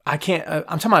 I can't.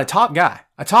 I'm talking about a top guy.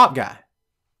 A top guy.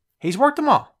 He's worked them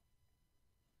all.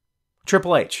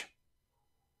 Triple H.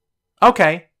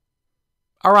 Okay.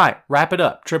 All right. Wrap it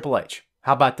up. Triple H.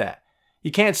 How about that?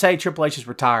 You can't say Triple H is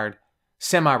retired.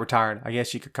 Semi-retired, I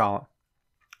guess you could call it.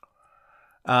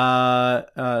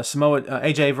 Samoa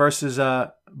AJ versus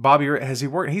Bobby. Has he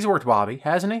worked? He's worked Bobby,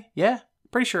 hasn't he? Yeah.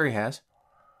 Pretty sure he has.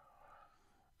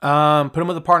 Put him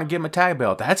with a partner, give him a tag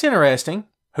belt. That's interesting.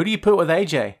 Who do you put with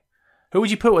AJ? Who would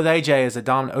you put with AJ as a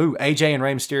dominant? Ooh, AJ and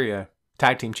Rey Mysterio.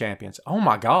 Tag team champions. Oh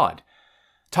my God.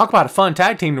 Talk about a fun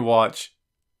tag team to watch.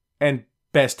 And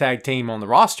best tag team on the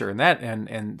roster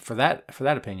and for that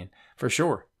opinion. For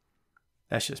sure.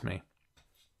 That's just me.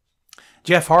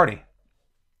 Jeff Hardy.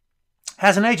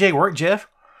 Hasn't AJ worked, Jeff?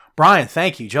 Brian,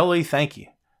 thank you. Jolie, thank you.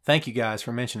 Thank you guys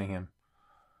for mentioning him.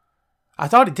 I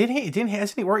thought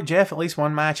hasn't he worked Jeff at least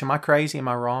one match? Am I crazy? Am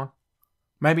I wrong?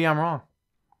 Maybe I'm wrong.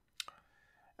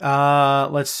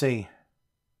 Let's see.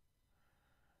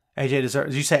 Did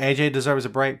you say AJ deserves a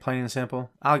break, plain and simple?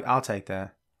 I'll take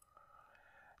that.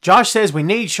 Josh says we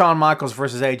need Shawn Michaels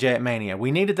versus AJ at Mania.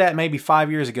 We needed that maybe 5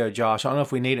 years ago, Josh. I don't know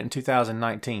if we need it in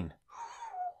 2019.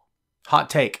 Hot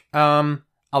take. I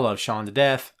love Shawn to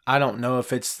death. I don't know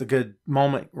if it's the good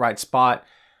moment, right spot.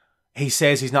 He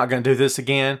says he's not going to do this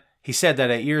again. He said that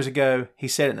 8 years ago. He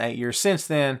said it in 8 years since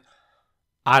then.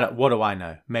 What do I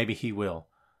know? Maybe he will.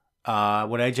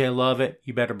 Would AJ love it?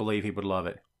 You better believe he would love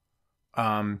it.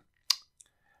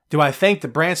 Do I think the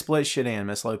brand split should end?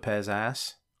 Miss Lopez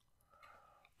asks.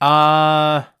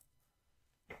 No.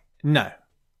 And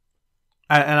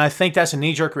I think that's a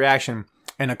knee-jerk reaction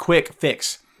and a quick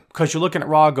fix. Because you're looking at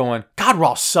Raw going, God,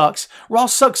 Raw sucks. Raw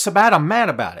sucks so bad I'm mad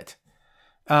about it.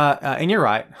 And you're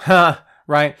right.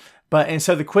 Right? And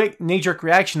so the quick knee-jerk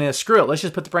reaction is, screw it, let's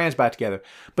just put the brands back together.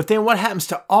 But then what happens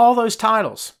to all those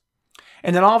titles?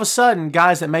 And then all of a sudden,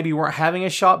 guys that maybe weren't having a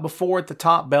shot before at the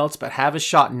top belts, but have a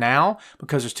shot now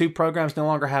because there's 2 programs no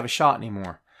longer have a shot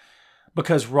anymore.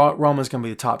 Because Roman's going to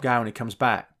be the top guy when he comes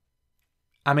back.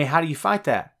 I mean, how do you fight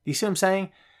that? You see what I'm saying?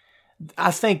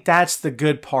 I think that's the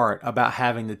good part about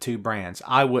having the 2 brands.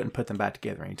 I wouldn't put them back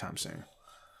together anytime soon.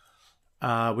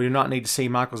 We do not need to see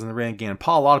Michaels in the ring again.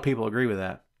 Paul, a lot of people agree with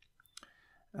that.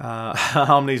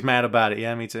 Omni's mad about it.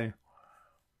 Yeah, me too.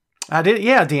 I did.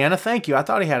 Yeah, Deanna, thank you. I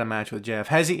thought he had a match with Jeff.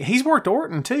 He's worked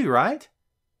Orton too, right?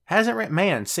 Hasn't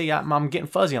man? See, I'm getting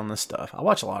fuzzy on this stuff. I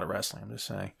watch a lot of wrestling. I'm just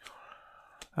saying.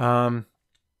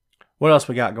 What else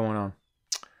we got going on?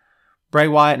 Bray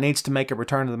Wyatt needs to make a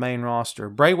return to the main roster.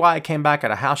 Bray Wyatt came back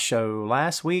at a house show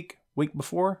last week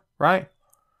before, right?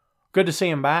 Good to see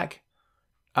him back.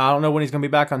 I don't know when he's going to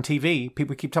be back on TV.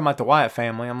 People keep talking about the Wyatt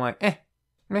family. I'm like,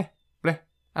 bleh.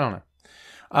 I don't know.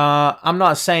 I'm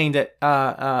not saying that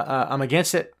I'm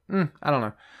against it. I don't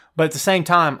know. But at the same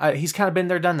time, he's kind of been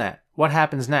there, done that. What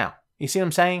happens now? You see what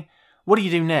I'm saying? What do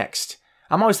you do next?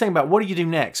 I'm always thinking about, what do you do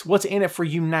next? What's in it for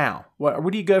you now? Where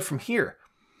do you go from here?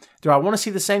 Do I want to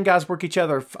see the same guys work each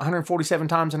other 147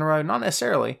 times in a row? Not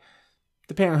necessarily,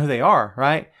 depending on who they are,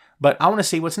 right? But I want to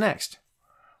see what's next.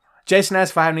 Jason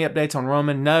asked if I have any updates on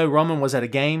Roman. No, Roman was at a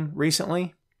game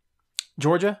recently.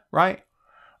 Georgia, right?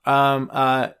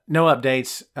 No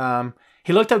updates.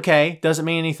 He looked okay. Doesn't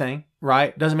mean anything,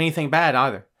 right? Doesn't mean anything bad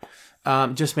either.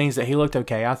 Just means that he looked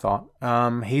okay, I thought.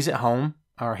 He's at home,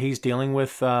 or he's dealing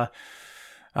with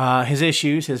his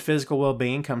issues. His physical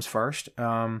well-being comes first.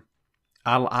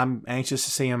 I'm anxious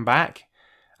to see him back.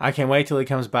 I can't wait till he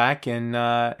comes back. And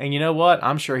you know what?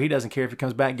 I'm sure he doesn't care if he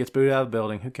comes back and gets booted out of the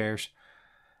building. Who cares?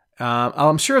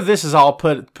 I'm sure this has all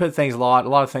put things a lot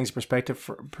of things in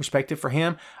perspective for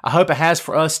him. I hope it has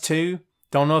for us too.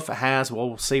 Don't know if it has. Well,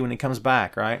 we'll see when he comes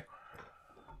back, right?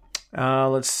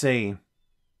 Let's see.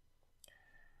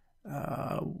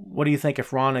 What do you think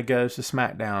if Ronda goes to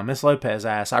SmackDown? Miss Lopez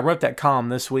asks. I wrote that column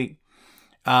this week.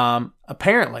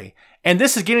 Apparently, and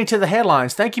this is getting to the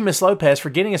headlines. Thank you, Miss Lopez, for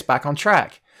getting us back on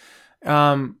track.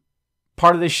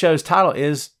 Part of this show's title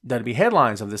is that'll be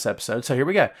headlines of this episode. So here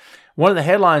we go. One of the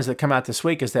headlines that come out this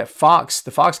week is that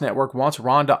the Fox network wants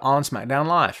Ronda on SmackDown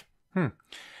Live.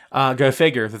 Go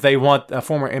figure that they want a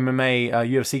former MMA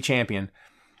UFC champion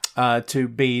to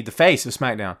be the face of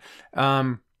SmackDown.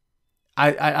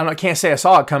 I can't say I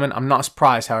saw it coming. I'm not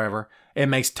surprised, however. It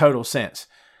makes total sense.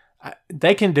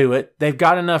 They can do it. They've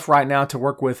got enough right now to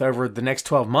work with over the next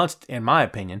 12 months, in my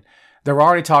opinion. They're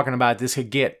already talking about this could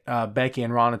get Becky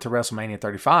and Ronda to WrestleMania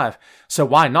 35. So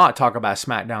why not talk about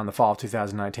SmackDown in the fall of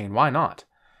 2019? Why not?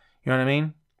 You know what I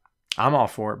mean? I'm all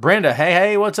for it. Brenda,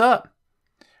 hey, what's up?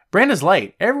 Brenda's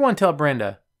late. Everyone tell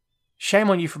Brenda,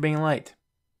 shame on you for being late.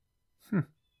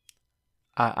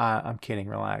 I'm kidding.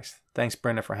 Relax. Thanks,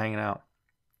 Brenda, for hanging out.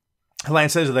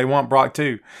 Lance says, do they want Brock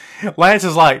too? Lance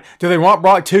is like, do they want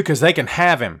Brock too? Because they can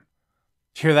have him.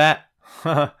 Did you hear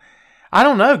that? I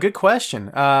don't know. Good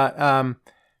question. I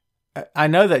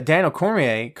know that Daniel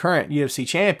Cormier, current UFC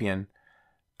champion,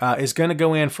 is going to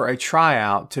go in for a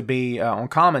tryout to be on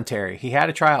commentary. He had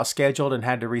a tryout scheduled and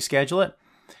had to reschedule it,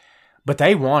 but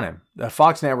they want him. The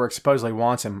Fox Network supposedly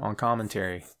wants him on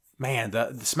commentary. Man, the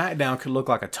SmackDown could look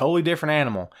like a totally different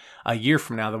animal a year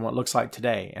from now than what it looks like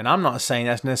today. And I'm not saying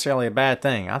that's necessarily a bad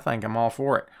thing. I think I'm all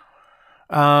for it.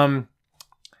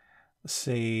 Let's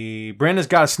see. Brenda's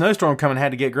got a snowstorm coming, had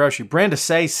to get grocery. Brenda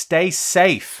says stay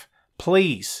safe,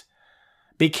 please.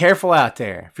 Be careful out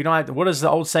there. If you don't have to, what is the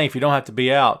old saying? If you don't have to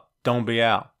be out, don't be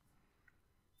out.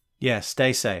 Yes,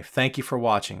 stay safe. Thank you for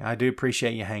watching. I do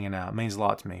appreciate you hanging out. It means a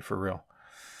lot to me, for real.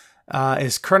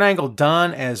 Is Kurt Angle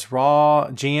done as Raw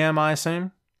GM, I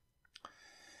assume?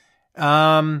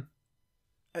 I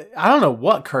don't know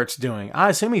what Kurt's doing. I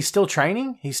assume he's still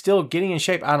training. He's still getting in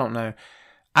shape. I don't know.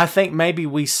 I think maybe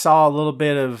we saw a little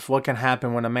bit of what can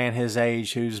happen when a man his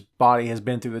age, whose body has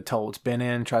been through the toll it's been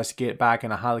in, tries to get back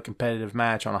in a highly competitive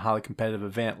match on a highly competitive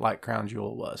event like Crown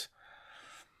Jewel was.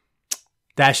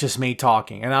 That's just me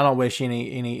talking. And I don't wish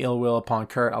any ill will upon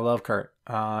Kurt. I love Kurt.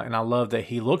 And I love that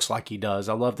he looks like he does.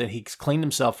 I love that he's cleaned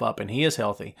himself up and he is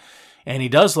healthy. And he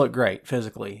does look great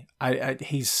physically.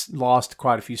 He's lost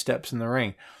quite a few steps in the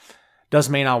ring.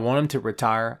 Doesn't mean I want him to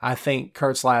retire. I think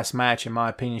Kurt's last match, in my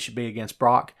opinion, should be against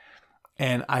Brock.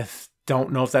 And I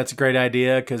don't know if that's a great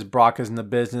idea because Brock is in the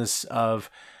business of,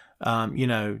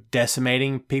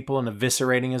 decimating people and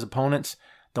eviscerating his opponents.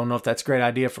 Don't know if that's a great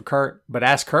idea for Kurt. But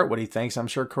ask Kurt what he thinks. I'm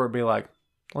sure Kurt would be like,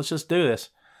 let's just do this.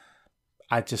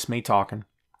 Just me talking.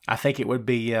 I think it would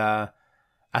be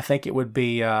I think it would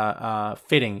be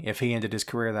fitting if he ended his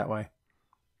career that way.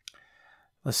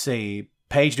 Let's see.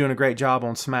 Paige doing a great job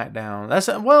on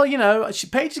SmackDown. Well, you know,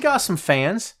 Paige has got some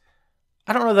fans.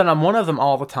 I don't know that I'm one of them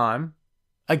all the time.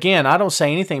 Again, I don't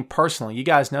say anything personally. You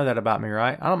guys know that about me,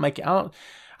 right? I don't make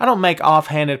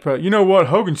offhanded you know what?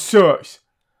 Hogan sucks.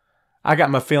 I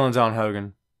got my feelings on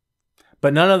Hogan.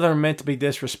 But none of them are meant to be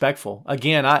disrespectful.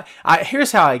 Again,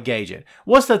 here's how I gauge it.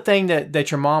 What's the thing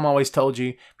that your mom always told you?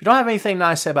 If you don't have anything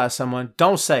nice to say about someone,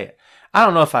 don't say it. I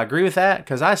don't know if I agree with that,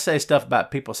 because I say stuff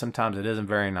about people sometimes that isn't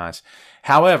very nice.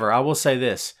 However, I will say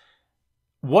this.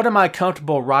 What am I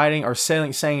comfortable writing or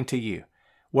saying to you?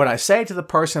 Would I say it to the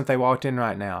person if they walked in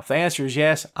right now? If the answer is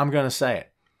yes, I'm going to say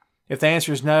it. If the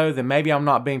answer is no, then maybe I'm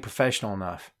not being professional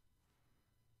enough.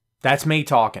 That's me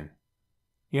talking.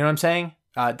 You know what I'm saying?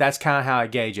 That's kind of how I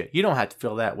gauge it. You don't have to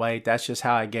feel that way. That's just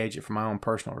how I gauge it from my own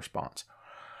personal response.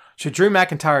 Should Drew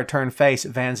McIntyre turn face?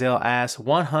 Van Zel asks.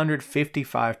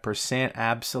 155%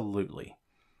 absolutely.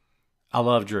 I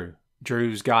love Drew.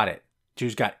 Drew's got it.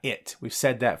 Drew's got it. We've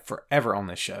said that forever on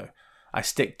this show. I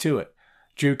stick to it.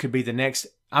 Drew could be the next,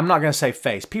 I'm not going to say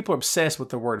face. People are obsessed with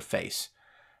the word face.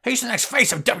 He's the next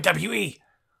face of WWE.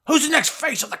 Who's the next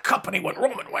face of the company when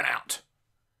Roman went out?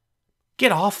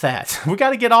 Get off that. We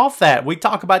got to get off that. We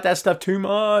talk about that stuff too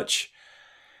much.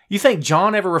 You think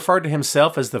John ever referred to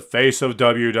himself as the face of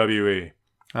WWE?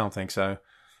 I don't think so.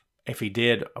 If he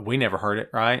did, we never heard it,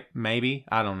 right? Maybe.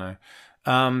 I don't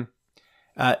know.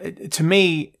 To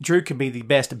me, Drew could be the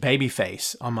best baby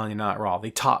face on Monday Night Raw.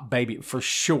 The top baby for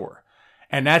sure.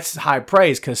 And that's high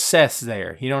praise because Seth's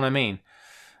there. You know what I mean?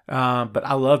 But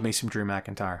I love me some Drew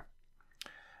McIntyre.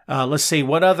 Let's see.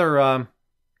 What other...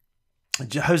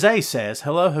 Jose says,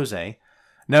 hello, Jose.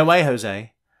 No way,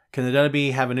 Jose. Can the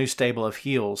WWE have a new stable of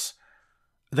heels?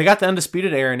 They got the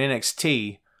Undisputed Era in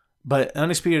NXT, but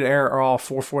Undisputed Era are all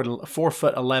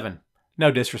 4'11". No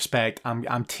disrespect.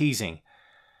 I'm teasing.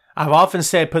 I've often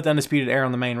said put the Undisputed Era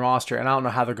on the main roster, and I don't know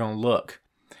how they're going to look.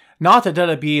 Not that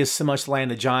WWE is so much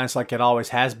land of giants like it always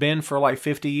has been for like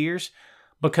 50 years,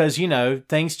 because, you know,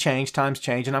 things change, times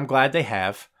change, and I'm glad they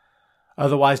have.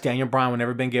 Otherwise, Daniel Bryan would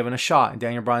never been given a shot, and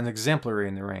Daniel Bryan's exemplary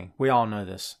in the ring. We all know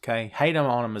this, okay? Hate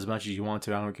on him as much as you want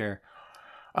to. I don't care.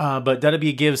 But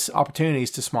WWE gives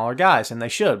opportunities to smaller guys, and they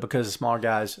should, because the smaller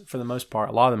guys, for the most part,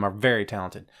 a lot of them are very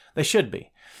talented. They should be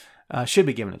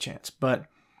given a chance. But,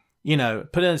 you know,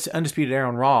 put an Undisputed Era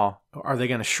on Raw, are they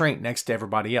going to shrink next to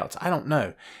everybody else? I don't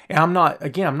know. And I'm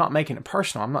not making it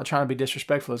personal. I'm not trying to be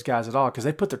disrespectful to those guys at all, because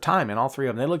they put their time in, all three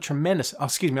of them. They look tremendous. Oh,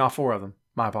 excuse me, all four of them.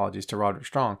 My apologies to Roderick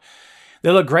Strong. They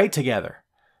look great together.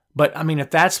 But, I mean, if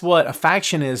that's what a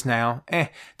faction is now,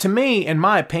 to me, in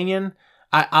my opinion,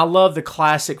 I love the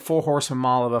classic four horseman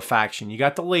model of a faction. You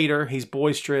got the leader. He's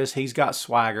boisterous. He's got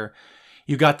swagger.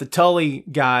 You got the Tully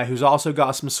guy who's also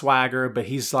got some swagger, but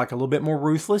he's like a little bit more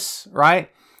ruthless,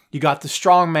 right? You got the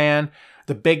strong man,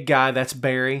 the big guy, that's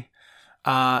Barry.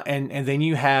 And then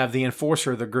you have the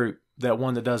enforcer of the group, that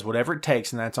one that does whatever it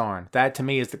takes, and that's Arn. That, to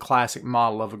me, is the classic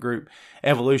model of a group.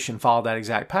 Evolution followed that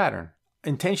exact pattern.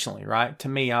 Intentionally, right? To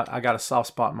me, I got a soft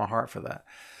spot in my heart for that.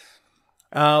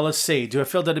 Let's see. Do I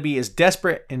feel WWE is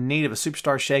desperate in need of a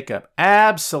superstar shakeup?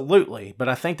 Absolutely. But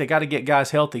I think they got to get guys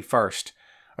healthy first.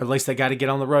 Or at least they got to get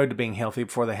on the road to being healthy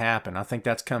before they happen. I think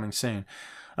that's coming soon.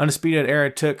 Undisputed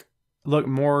Era look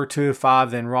more 205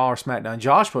 than Raw or SmackDown.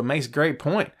 Joshua makes a great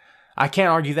point. I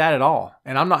can't argue that at all.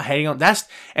 And I'm not hating on that's,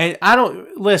 and I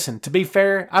don't, listen, to be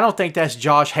fair, I don't think that's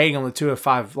Josh hating on the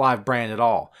 205 Live brand at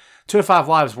all. 205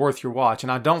 Live is worth your watch,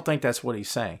 and I don't think that's what he's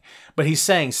saying. But he's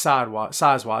saying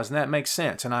size-wise, and that makes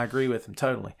sense, and I agree with him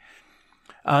totally.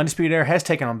 Undisputed Era has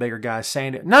taken on bigger guys,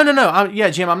 saying it. No. Yeah,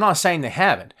 Jim, I'm not saying they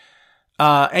haven't.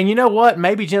 And you know what?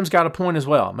 Maybe Jim's got a point as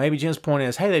well. Maybe Jim's point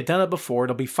is, hey, they've done it before.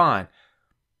 It'll be fine.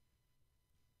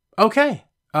 Okay.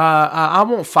 I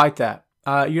won't fight that.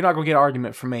 You're not going to get an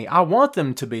argument from me. I want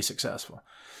them to be successful.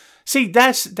 See,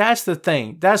 that's the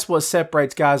thing. That's what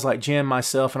separates guys like Jim,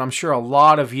 myself, and I'm sure a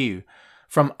lot of you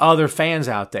from other fans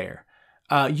out there.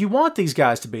 You want these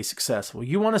guys to be successful.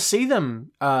 You want to see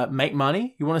them make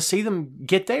money. You want to see them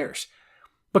get theirs.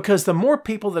 Because the more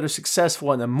people that are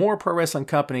successful and the more pro wrestling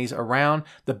companies around,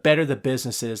 the better the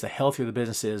business is, the healthier the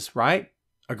business is, right?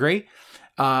 Agree?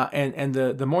 And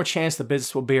the more chance the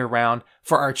business will be around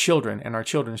for our children and our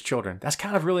children's children. That's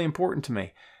kind of really important to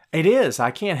me. It is.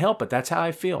 I can't help it. That's how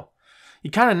I feel. You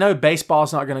kind of know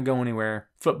baseball's not going to go anywhere.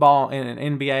 Football and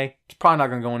NBA, it's probably not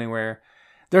going to go anywhere.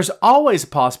 There's always a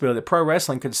possibility that pro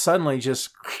wrestling could suddenly just,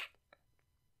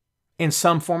 in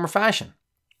some form or fashion.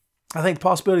 I think the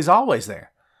possibility is always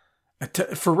there.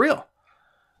 For real.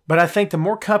 But I think the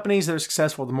more companies that are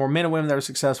successful, the more men and women that are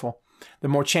successful, the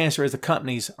more chance there is the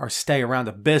companies are stay around,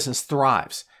 the business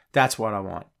thrives. That's what I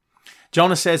want.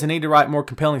 Jonah says they need to write more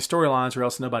compelling storylines or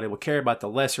else nobody will care about the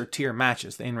lesser tier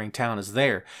matches. The in-ring talent is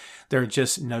there. There are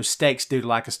just no stakes due to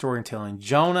lack of storytelling.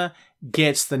 Jonah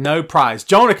gets the no prize.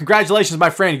 Jonah, congratulations, my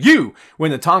friend. You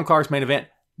win the Tom Clark's main event.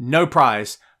 No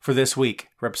prize for this week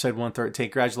for episode 113.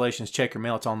 Congratulations. Check your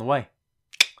mail. It's on the way.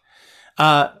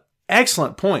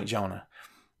 Excellent point, Jonah.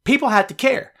 People have to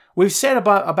care. We've said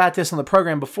about this on the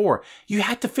program before. You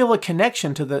have to feel a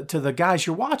connection to the guys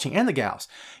you're watching and the gals.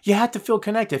 You have to feel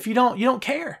connected. If you don't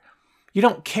care. You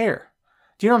don't care.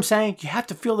 Do you know what I'm saying? You have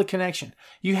to feel the connection.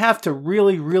 You have to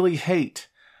really, really hate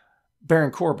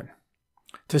Baron Corbin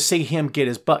to see him get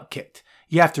his butt kicked.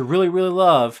 You have to really, really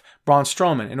love Braun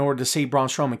Strowman in order to see Braun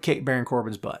Strowman kick Baron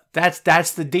Corbin's butt.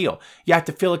 That's the deal. You have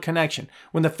to feel a connection.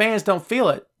 When the fans don't feel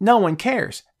it, no one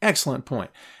cares. Excellent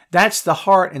point. That's the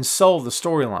heart and soul of the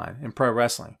storyline in pro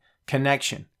wrestling.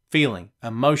 Connection, feeling,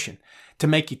 emotion to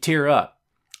make you tear up.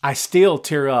 I still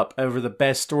tear up over the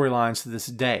best storylines to this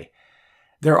day.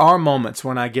 There are moments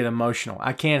when I get emotional.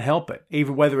 I can't help it.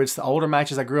 Even whether it's the older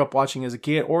matches I grew up watching as a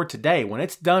kid or today. When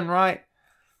it's done right,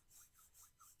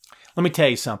 let me tell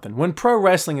you something. When pro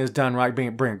wrestling is done right,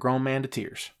 bring a grown man to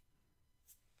tears.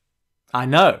 I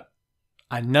know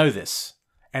this,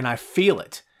 and I feel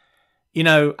it. You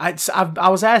know, I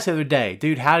was asked the other day,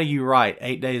 dude, how do you write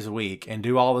 8 days a week and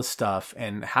do all this stuff?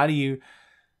 And where do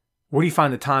you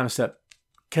find the time and stuff?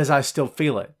 Because I still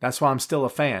feel it. That's why I'm still a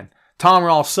fan. Tom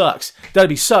Raw sucks.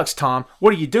 WWE sucks, Tom.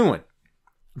 What are you doing?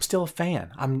 I'm still a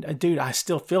fan. Dude, I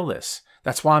still feel this.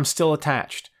 That's why I'm still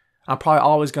attached. I'm probably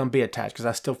always going to be attached because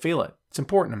I still feel it. It's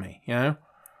important to me, you know?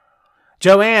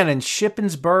 Joanne in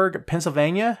Shippensburg,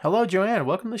 Pennsylvania. Hello, Joanne.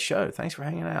 Welcome to the show. Thanks for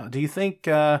hanging out. Do you think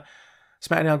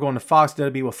SmackDown going to Fox,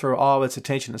 WWE will throw all of its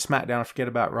attention to SmackDown and forget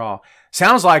about Raw?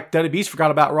 Sounds like WWE's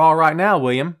forgot about Raw right now,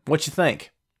 William. What you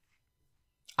think?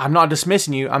 I'm not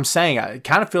dismissing you. I'm saying it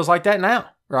kind of feels like that now,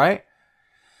 right?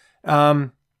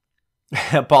 Paul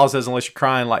says, unless you're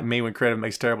crying like me when Credit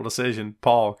makes a terrible decision.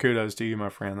 Paul, kudos to you, my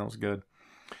friend. That was good.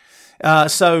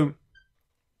 So,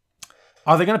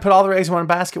 are they going to put all their eggs in one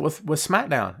basket with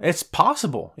SmackDown? It's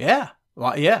possible. Yeah.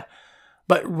 Well, yeah.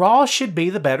 But Raw should be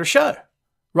the better show.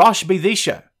 Raw should be the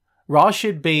show. Raw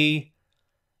should be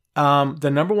the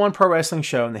 #1 pro wrestling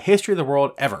show in the history of the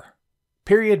world ever.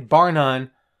 Period, bar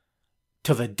none.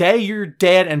 Till the day you're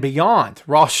dead and beyond,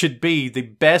 Raw should be the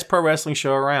best pro wrestling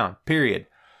show around. Period.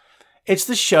 It's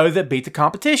the show that beat the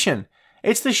competition.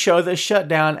 It's the show that shut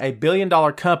down a $1 billion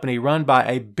company owned by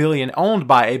a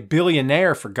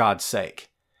billionaire, for God's sake.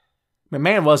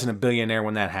 McMahon wasn't a billionaire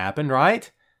when that happened,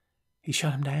 right? He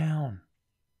shut him down.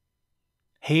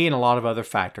 He and a lot of other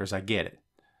factors, I get it.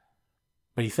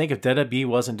 But you think if WWE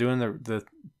wasn't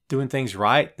doing things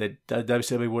right, that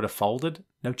WCW would have folded?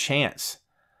 No chance.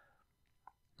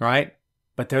 Right?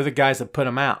 But they're the guys that put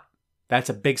them out.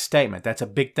 That's a big statement. That's a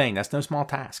big thing. That's no small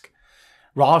task.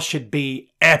 Raw should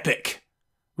be epic.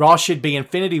 Raw should be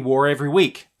Infinity War every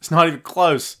week. It's not even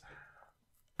close.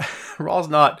 Raw's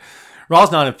not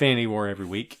Infinity War every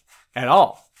week at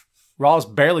all. Raw's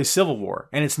barely Civil War,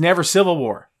 and it's never Civil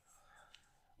War.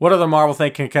 What other Marvel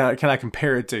thing can I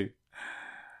compare it to?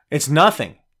 It's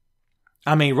nothing.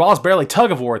 I mean, Raw's barely Tug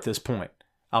of War at this point.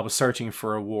 I was searching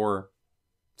for a war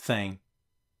thing.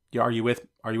 Are you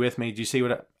with me? Do you see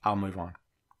what I'll move on.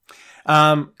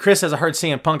 Chris says, I heard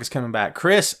CM Punk is coming back.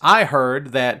 Chris, I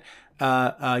heard that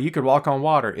you could walk on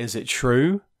water. Is it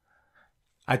true?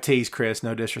 I tease Chris,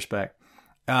 no disrespect.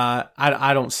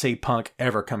 I don't see Punk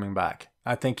ever coming back.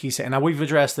 I think he said, and we've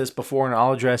addressed this before, and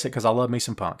I'll address it because I love me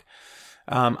some Punk.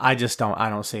 I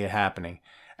don't see it happening.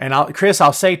 And Chris,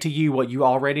 I'll say to you what you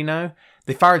already know.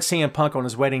 They fired CM Punk on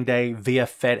his wedding day via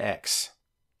FedEx.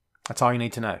 That's all you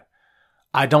need to know.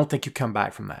 I don't think you come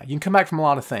back from that. You can come back from a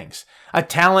lot of things. A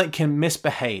talent can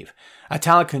misbehave. A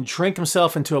talent can drink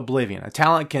himself into oblivion. A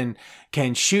talent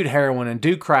can shoot heroin and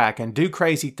do crack and do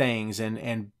crazy things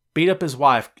and beat up his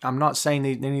wife. I'm not saying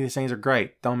any of these things are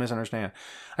great. Don't misunderstand.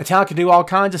 A talent can do all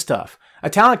kinds of stuff. A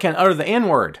talent can utter the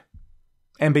N-word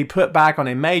and be put back on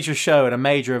a major show at a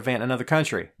major event in another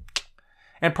country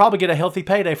and probably get a healthy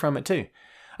payday from it too.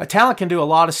 A talent can do a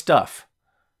lot of stuff,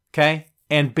 okay,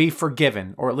 and be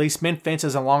forgiven, or at least mend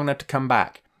fences and long enough to come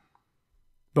back.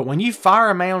 But when you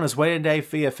fire a man on his wedding day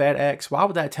via FedEx, why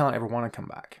would that talent ever want to come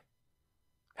back?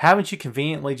 Haven't you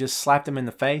conveniently just slapped him in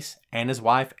the face and his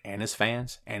wife and his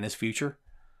fans and his future?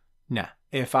 Nah,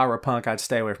 if I were a Punk, I'd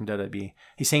stay away from WWE.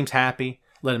 He seems happy.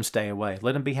 Let him stay away.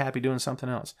 Let him be happy doing something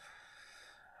else.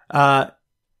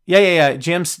 Yeah.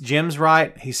 Jim's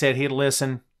right. He said he'd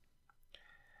listen.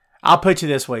 I'll put you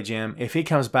this way, Jim. If he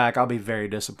comes back, I'll be very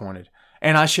disappointed.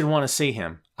 And I should want to see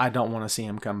him. I don't want to see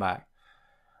him come back.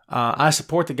 I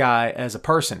support the guy as a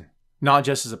person, not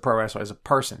just as a pro wrestler, as a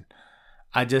person.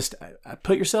 I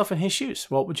put yourself in his shoes.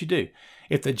 What would you do?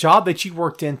 If the job that you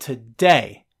worked in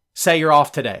today, say you're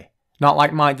off today, not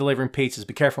like Mike delivering pizzas.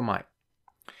 Be careful, Mike.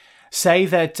 Say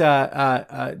that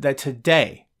that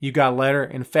today you got a letter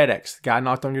in FedEx. The guy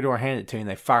knocked on your door, handed it to you, and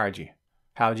they fired you.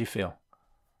 How would you feel?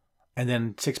 And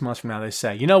then 6 months from now, they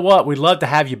say, you know what? We'd love to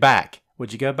have you back.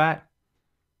 Would you go back?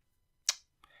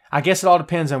 I guess it all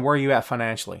depends on where you're at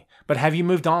financially. But have you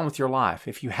moved on with your life?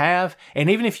 If you have, and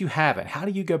even if you haven't, how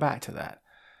do you go back to that?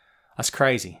 That's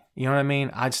crazy. You know what I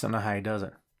mean? I just don't know how he does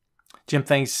it. Jim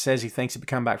says he thinks he'd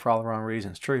come back for all the wrong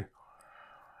reasons. True.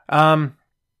 Why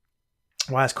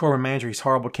is Corbin manager? He's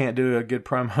horrible. Can't do a good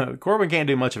promo. Corbin can't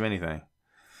do much of anything.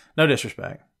 No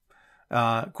disrespect.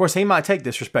 Of course, he might take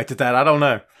disrespect at that. I don't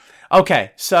know.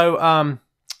 Okay, so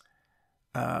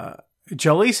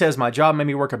Jolie says, my job made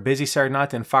me work a busy Saturday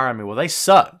night, then fire me. Well, they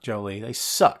suck, Jolie. They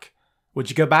suck. Would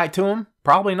you go back to them?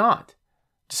 Probably not.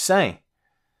 Just saying.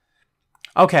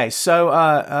 Okay,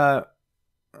 so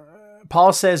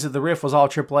Paul says that the riff was all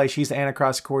Triple H. He's the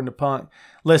Antichrist according to Punk.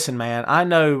 Listen, man, I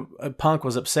know Punk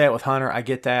was upset with Hunter. I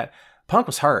get that. Punk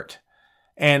was hurt.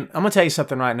 And I'm going to tell you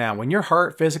something right now. When you're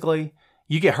hurt physically,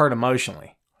 you get hurt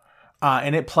emotionally.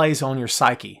 And it plays on your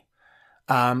psyche.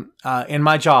 In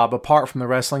my job, apart from the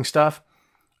wrestling stuff,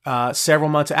 several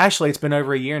months, actually it's been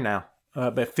over a year now,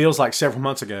 but it feels like several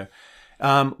months ago.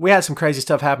 We had some crazy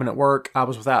stuff happen at work. I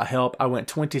was without help. I went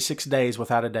 26 days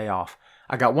without a day off.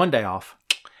 I got one day off.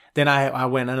 Then I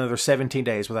went another 17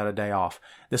 days without a day off.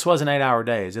 This wasn't 8-hour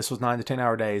days. This was 9 to 10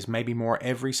 hour days, maybe more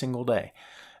every single day.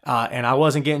 And I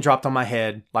wasn't getting dropped on my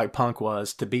head like Punk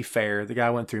was. To be fair, the guy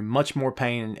went through much more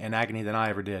pain and agony than I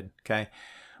ever did. Okay.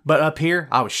 But up here,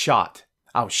 I was shot.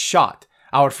 I was shot.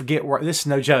 I would forget where, this is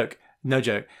no joke. No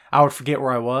joke. I would forget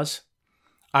where I was.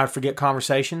 I would forget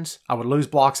conversations. I would lose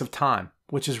blocks of time,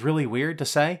 which is really weird to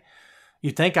say.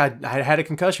 You'd think I had a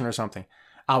concussion or something.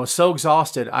 I was so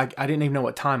exhausted, I didn't even know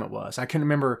what time it was. I couldn't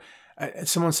remember.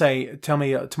 Someone tell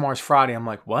me tomorrow's Friday. I'm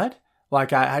like, what?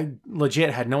 Like I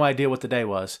legit had no idea what the day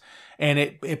was. And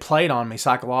it played on me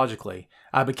psychologically.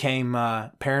 I became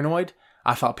paranoid.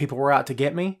 I thought people were out to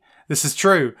get me. This is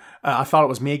true. I thought it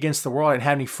was me against the world. I didn't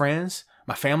have any friends.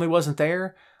 My family wasn't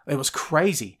there. It was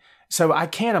crazy. So I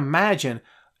can't imagine.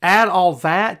 Add all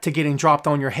that to getting dropped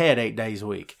on your head 8 days a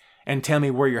week and tell me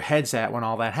where your head's at when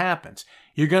all that happens.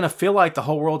 You're going to feel like the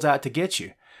whole world's out to get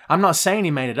you. I'm not saying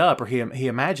he made it up or he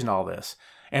imagined all this.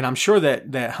 And I'm sure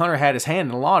that Hunter had his hand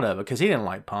in a lot of it because he didn't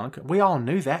like Punk. We all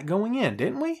knew that going in,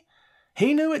 didn't we?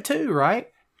 He knew it too, right?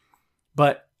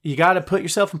 But you got to put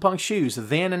yourself in Punk's shoes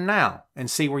then and now and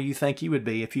see where you think you would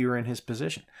be if you were in his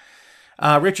position.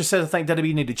 Richard says, I think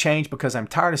WWE need to change because I'm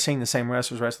tired of seeing the same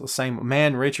wrestlers wrestle the same.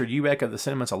 Man, Richard, you echo the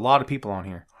sentiments. A lot of people on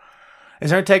here.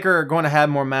 Is Undertaker going to have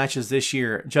more matches this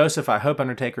year? Joseph, I hope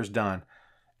Undertaker's done.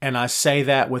 And I say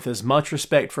that with as much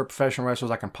respect for professional wrestlers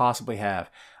as I can possibly have.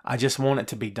 I just want it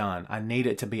to be done. I need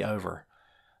it to be over.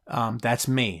 That's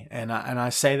me. And I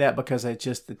say that because it's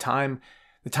just the time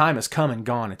has come and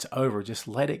gone. It's over. Just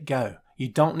let it go. You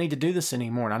don't need to do this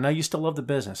anymore. And I know you still love the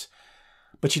business,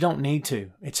 but you don't need to.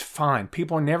 It's fine.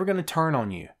 People are never going to turn on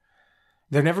you.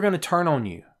 They're never going to turn on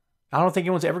you. I don't think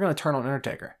anyone's ever going to turn on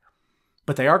Undertaker.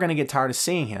 But they are going to get tired of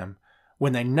seeing him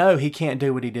when they know he can't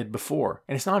do what he did before.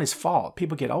 And it's not his fault.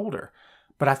 People get older.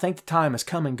 But I think the time has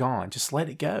come and gone. Just let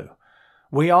it go.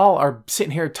 We all are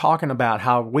sitting here talking about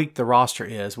how weak the roster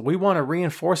is. We want to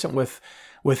reinforce it with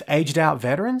aged out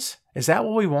veterans? Is that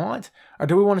what we want? Or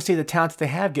do we want to see the talent that they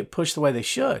have get pushed the way they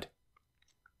should?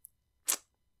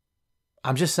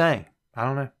 I'm just saying. I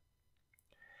don't know.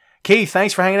 Keith,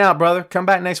 thanks for hanging out, brother. Come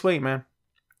back next week, man.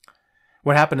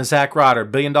 What happened to Zack Ryder?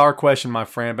 $1 billion question, my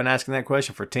friend. Been asking that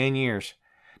question for 10 years.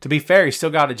 To be fair, he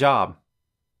still got a job.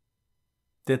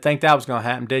 Didn't think that was going to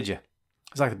happen, did you?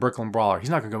 It's like the Brooklyn Brawler. He's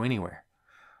not going to go anywhere.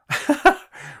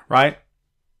 Right?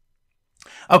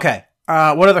 Okay.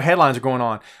 What other headlines are going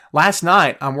on? Last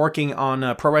night, I'm working on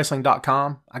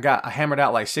ProWrestling.com. I hammered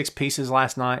out like 6 pieces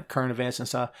last night, current events and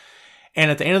stuff.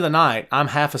 And at the end of the night, I'm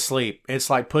half asleep. It's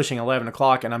like pushing 11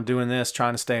 o'clock, and I'm doing this,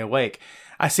 trying to stay awake.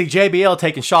 I see JBL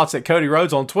taking shots at Cody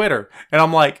Rhodes on Twitter, and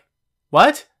I'm like,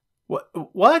 what?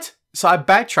 What? So I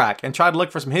backtrack and try to look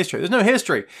for some history. There's no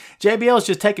history. JBL is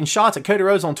just taking shots at Cody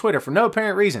Rhodes on Twitter for no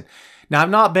apparent reason. Now, I've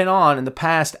not been on in the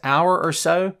past hour or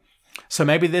so, so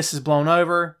maybe this is blown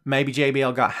over. Maybe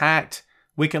JBL got hacked.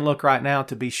 We can look right now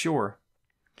to be sure.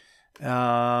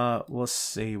 Let's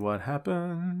see what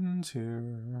happens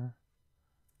here.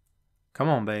 Come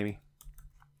on, baby.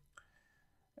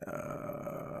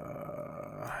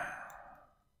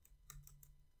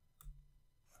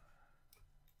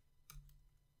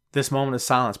 This moment of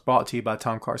silence brought to you by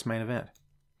Tom Clark's Main Event.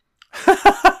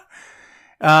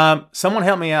 Someone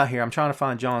help me out here. I'm trying to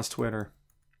find John's Twitter.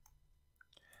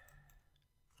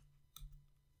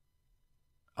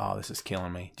 Oh, this is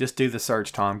killing me. Just do the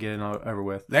search, Tom. Get it over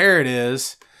with. There it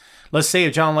is. Let's see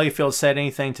if John Layfield said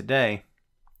anything today.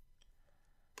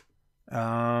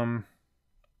 I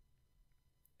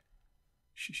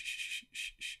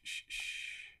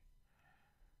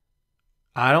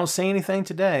don't see anything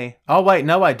today. Oh, wait.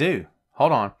 No, I do.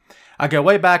 Hold on. I go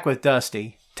way back with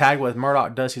Dusty. Tagged with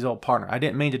Murdoch, Dusty's old partner. I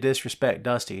didn't mean to disrespect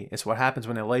Dusty. It's what happens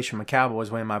when the elation from the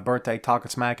Cowboys win my birthday, talking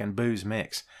smack, and booze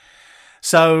mix.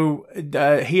 So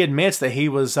he admits that he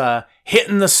was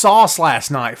hitting the sauce last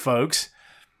night, folks.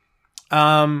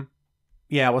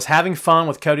 Yeah, I was having fun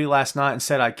with Cody last night and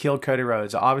said I killed Cody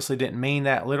Rhodes. I obviously didn't mean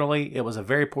that literally. It was a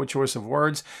very poor choice of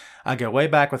words. I go way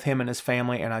back with him and his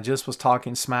family, and I just was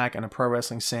talking smack in a pro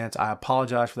wrestling sense. I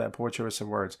apologize for that poor choice of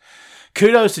words.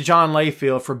 Kudos to John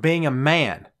Layfield for being a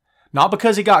man. Not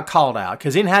because he got called out,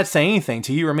 because he didn't have to say anything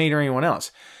to you or me or anyone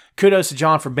else. Kudos to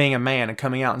John for being a man and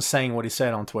coming out and saying what he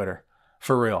said on Twitter.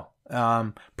 For real.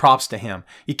 Props to him.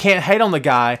 You can't hate on the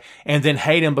guy and then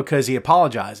hate him because he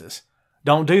apologizes.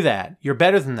 Don't do that. You're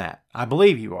better than that. I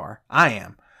believe you are. I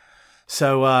am.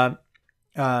 So,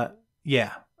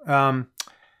 yeah.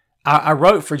 I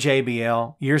wrote for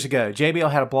JBL years ago.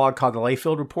 JBL had a blog called The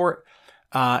Layfield Report,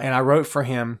 and I wrote for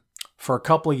him for a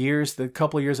couple of years. The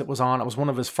couple of years it was on, I was one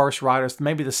of his first writers,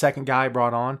 maybe the second guy he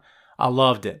brought on. I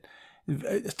loved it.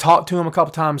 Talked to him a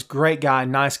couple times. Great guy,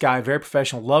 nice guy, very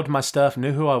professional. Loved my stuff,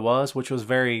 knew who I was, which was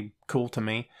very cool to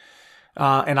me.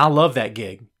 And I love that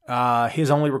gig. His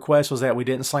only request was that we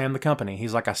didn't slam the company.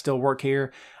 He's like, I still work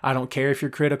here. I don't care if you're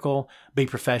critical. Be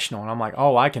professional. And I'm like,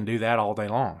 oh, I can do that all day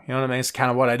long. You know what I mean? It's kind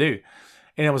of what I do.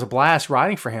 And it was a blast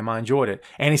writing for him. I enjoyed it.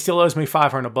 And he still owes me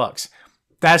 $500.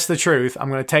 That's the truth. I'm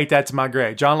going to take that to my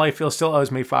grave. John Layfield still owes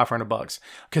me $500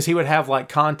 because he would have like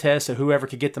contests of whoever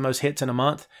could get the most hits in a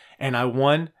month. And I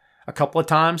won a couple of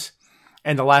times.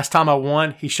 And the last time I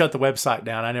won, he shut the website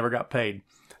down. I never got paid.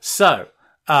 So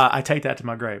I take that to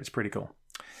my grave. It's pretty cool.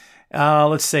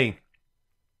 Let's see.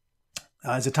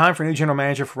 Is it time for a new general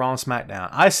manager for Raw and SmackDown?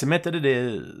 I submit that it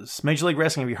is. Major League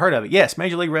Wrestling, have you heard of it? Yes,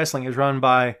 Major League Wrestling is run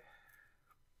by...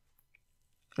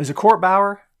 Is it Court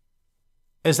Bauer?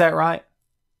 Is that right?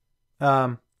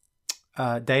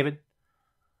 David?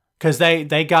 Because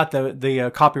they got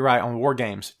the copyright on War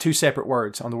Games. 2 separate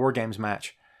words on the War Games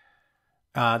match.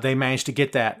 They managed to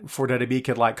get that before WWE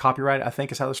could like copyright it, I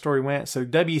think is how the story went. So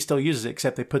WWE still uses it,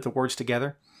 except they put the words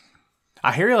together.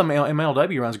 I hear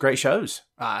MLW runs great shows.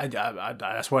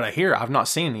 That's what I hear. I've not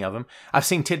seen any of them. I've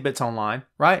seen tidbits online,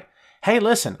 right? Hey,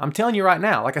 listen, I'm telling you right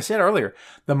now, like I said earlier,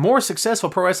 the more successful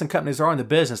pro wrestling companies there are in the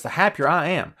business, the happier I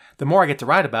am. The more I get to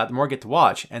write about, the more I get to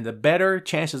watch, and the better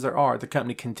chances there are the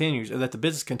company continues, or that the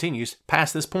business continues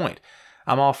past this point.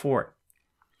 I'm all for it.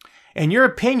 In your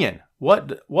opinion,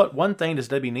 what one thing does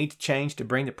WWE need to change to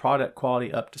bring the product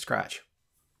quality up to scratch?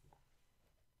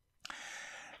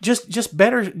 Just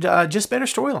better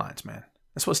storylines, man.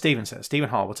 That's what Steven says. Steven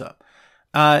Hall, what's up?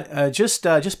 Just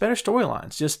better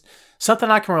storylines. Just something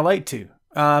I can relate to.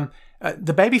 The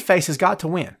babyface has got to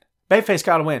win. Babyface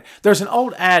got to win. There's an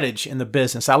old adage in the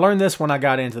business. I learned this when I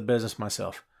got into the business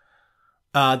myself.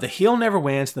 The heel never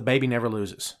wins. The baby never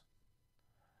loses.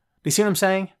 Do you see what I'm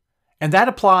saying? And that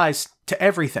applies to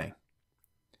everything.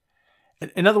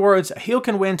 In other words, a heel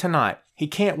can win tonight. He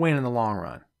can't win in the long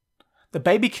run. The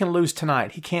baby can lose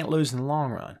tonight. He can't lose in the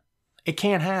long run. It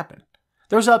can't happen.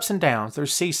 There's ups and downs.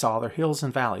 There's seesaw. There's hills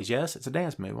and valleys. Yes, it's a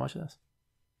dance move. Watch this.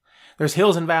 There's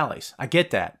hills and valleys. I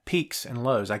get that. Peaks and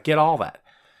lows. I get all that.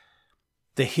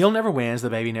 The heel never wins. The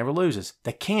baby never loses.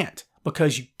 They can't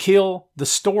because you kill the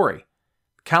story.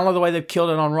 Kind of like the way they've killed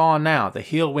it on Raw now. The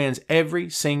heel wins every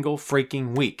single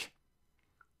freaking week.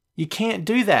 You can't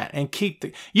do that and keep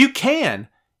the... You can.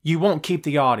 You won't keep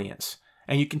the audience.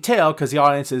 And you can tell because the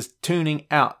audience is tuning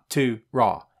out to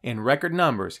Raw in record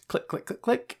numbers. Click, click, click,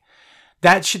 click.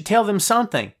 That should tell them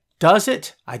something. Does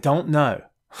it? I don't know.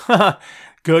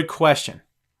 Good question.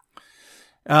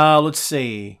 Let's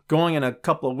see. Going in a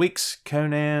couple of weeks,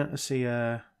 Conan. Let's see.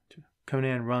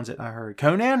 Conan runs it, I heard.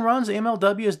 Conan runs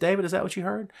MLW as David. Is that what you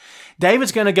heard?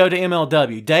 David's going to go to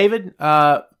MLW. David,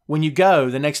 when you go,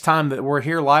 the next time that we're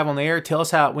here live on the air, tell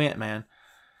us how it went, man.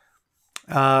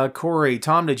 Corey,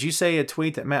 Tom, did you say a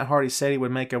tweet that Matt Hardy said he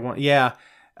would make a one? Yeah,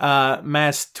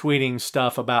 Matt's tweeting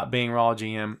stuff about being Raw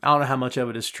GM. I don't know how much of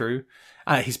it is true.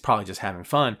 He's probably just having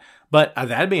fun, but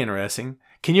that'd be interesting.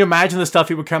 Can you imagine the stuff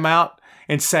he would come out?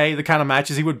 and say the kind of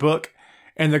matches he would book,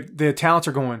 and the talents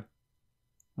are going,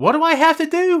 what do I have to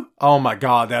do? Oh my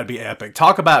God, that'd be epic.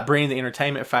 Talk about bringing the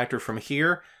entertainment factor from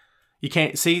here. You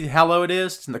can't see how low it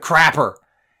is. It's in the crapper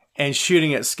and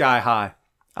shooting it sky high.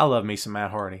 I love me some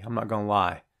Matt Hardy. I'm not going to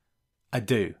lie. I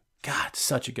do. God,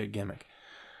 such a good gimmick.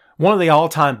 One of the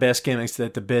all-time best gimmicks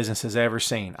that the business has ever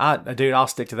seen. Dude, I'll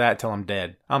stick to that until I'm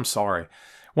dead. I'm sorry.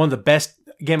 One of the best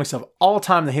gimmicks of all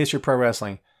time in the history of pro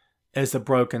wrestling is the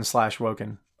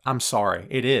broken/woken. I'm sorry.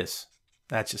 It is.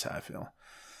 That's just how I feel.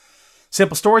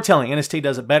 Simple storytelling. NXT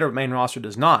does it better, but main roster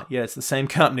does not. Yeah, it's the same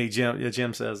company, Jim. Yeah,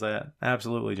 Jim says that.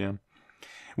 Absolutely, Jim.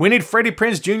 We need Freddie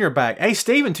Prinze Jr. back. Hey,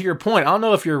 Steven, to your point, I don't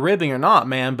know if you're ribbing or not,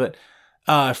 man, but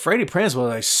Freddie Prinze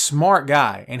was a smart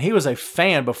guy, and he was a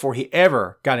fan before he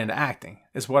ever got into acting,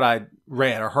 is what I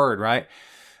read or heard, right?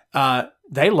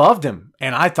 They loved him,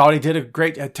 and I thought he did a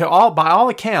great, by all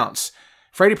accounts,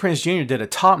 Freddie Prinze Jr. did a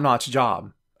top-notch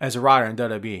job as a writer in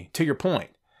WWE, to your point.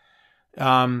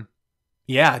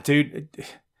 Yeah, dude,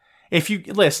 if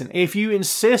you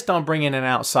insist on bringing in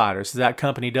outsiders, that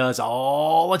company does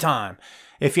all the time.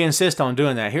 If you insist on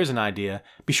doing that, here's an idea.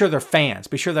 Be sure they're fans.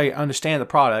 Be sure they understand the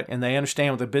product and they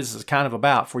understand what the business is kind of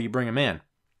about before you bring them in.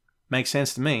 Makes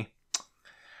sense to me.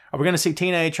 Are we going to see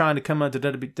TNA trying to come up to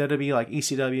WWE like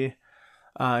ECW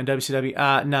and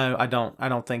WCW? No, I don't. I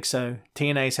don't think so.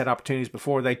 TNA's had opportunities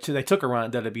before. They took a run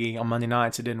at WWE on Monday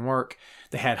nights. It didn't work.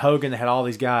 They had Hogan. They had all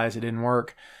these guys. It didn't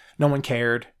work. No one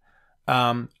cared.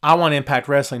 I want Impact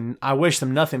Wrestling. I wish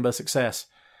them nothing but success.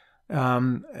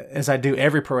 As I do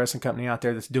every pro wrestling company out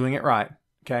there that's doing it right.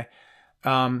 Okay.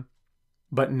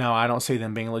 But no, I don't see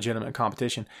them being legitimate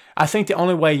competition. I think the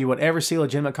only way you would ever see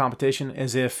legitimate competition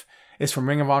is if it's from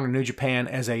Ring of Honor New Japan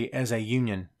as a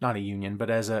union, not a union, but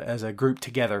as a group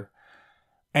together.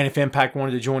 And if Impact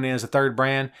wanted to join in as a third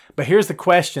brand. But here's the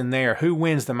question there. Who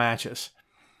wins the matches?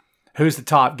 Who's the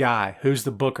top guy? Who's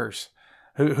the bookers?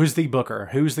 Who's the booker?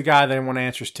 Who's the guy that everyone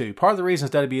answers to? Part of the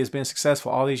reasons WWE has been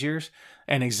successful all these years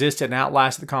and existed and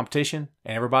outlasted the competition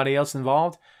and everybody else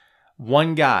involved,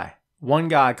 one guy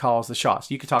calls the shots.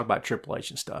 You could talk about Triple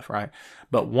H and stuff, right?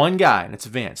 But one guy, and it's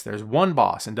Vince. There's one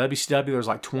boss. In WCW, there's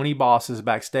like 20 bosses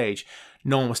backstage.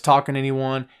 No one was talking to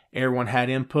anyone. Everyone had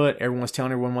input. Everyone was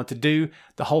telling everyone what to do.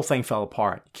 The whole thing fell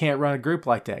apart. You can't run a group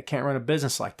like that. You can't run a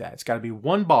business like that. It's got to be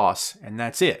one boss, and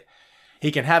that's it.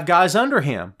 He can have guys under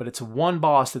him, but it's one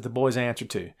boss that the boys answer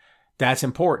to. That's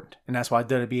important, and that's why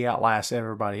WWE outlasts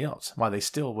everybody else. Why they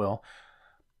still will.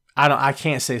 I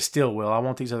can't say still will. I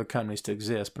want these other companies to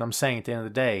exist, but I'm saying at the end of the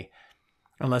day,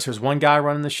 unless there's one guy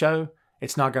running the show,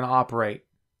 it's not going to operate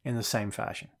in the same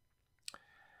fashion.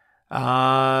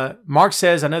 Mark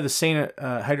says, I know the Cena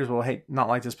haters will not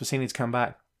like this, but Cena needs to come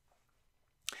back.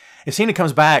 If Cena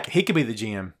comes back, he could be the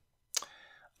GM.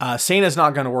 Cena's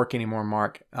not going to work anymore,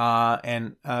 Mark.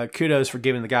 And kudos for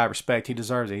giving the guy respect. He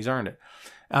deserves it. He's earned it.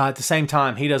 At the same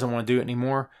time, he doesn't want to do it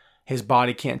anymore. His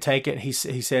body can't take it. He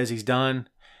says he's done.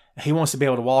 He wants to be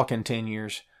able to walk in 10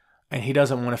 years, and he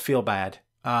doesn't want to feel bad.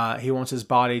 He wants his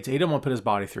body he doesn't want to put his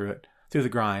body through the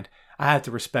grind. I have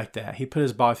to respect that. He put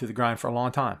his body through the grind for a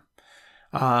long time,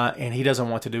 and he doesn't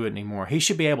want to do it anymore. He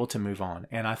should be able to move on,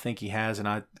 and I think he has,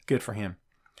 and good for him.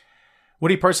 What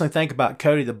do you personally think about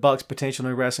Cody the Bucks' potential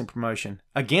new wrestling promotion?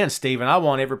 Again, Steven, I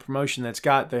want every promotion that's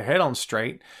got their head on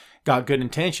straight, got good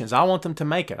intentions. I want them to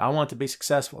make it. I want it to be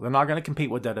successful. They're not going to compete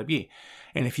with WWE.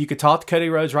 And if you could talk to Cody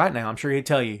Rhodes right now, I'm sure he'd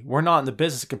tell you, we're not in the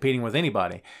business of competing with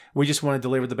anybody. We just want to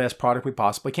deliver the best product we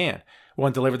possibly can. We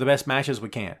want to deliver the best matches we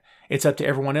can. It's up to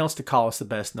everyone else to call us the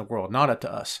best in the world, not up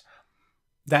to us.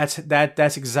 That's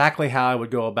exactly how I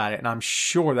would go about it, and I'm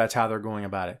sure that's how they're going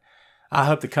about it. I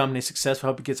hope the company's successful.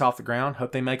 Hope it gets off the ground.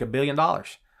 Hope they make $1 billion.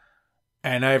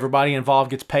 And everybody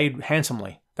involved gets paid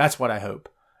handsomely. That's what I hope.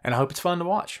 And I hope it's fun to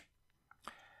watch.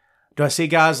 Do I see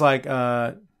guys like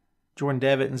Jordan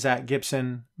Devitt and Zach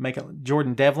Gibson make it?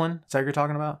 Jordan Devlin? Is that what you're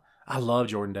talking about? I love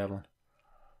Jordan Devlin.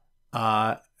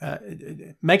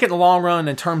 Make it in the long run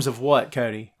in terms of what,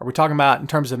 Cody? Are we talking about in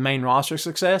terms of main roster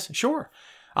success? Sure.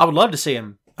 I would love to see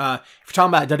him. If you're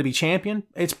talking about WWE champion,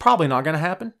 it's probably not going to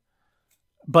happen.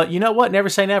 But you know what? Never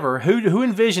say never. Who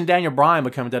envisioned Daniel Bryan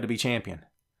becoming WWE champion?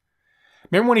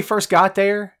 Remember when he first got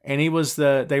there and they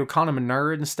were calling him a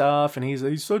nerd and stuff, and he's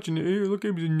such a nerd. Look at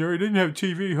him, he's a nerd. He didn't have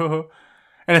TV,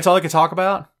 and that's all he could talk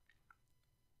about.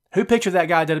 Who pictured that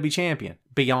guy WWE champion?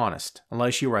 Be honest.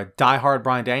 Unless you were a diehard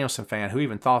Bryan Danielson fan, who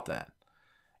even thought that?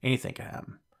 Anything could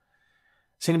happen.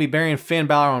 Seem to be burying Finn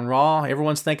Balor on Raw.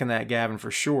 Everyone's thinking that, Gavin, for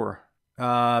sure.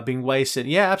 Being wasted.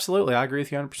 Yeah, absolutely. I agree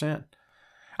with you 100%.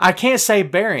 I can't say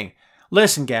burying.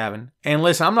 Listen, Gavin, and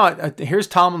listen, I'm not, here's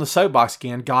Tom on the soapbox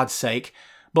again, God's sake.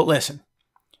 But listen,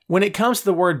 When it comes to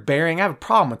the word burying, I have a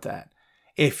problem with that.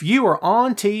 If you are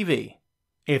on TV,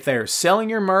 if they're selling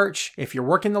your merch, if you're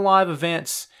working the live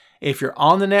events, if you're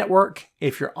on the network,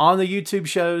 if you're on the YouTube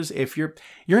shows, if you're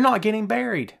not getting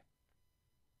buried.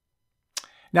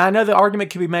 Now, I know the argument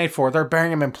can be made for they're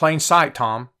burying them in plain sight,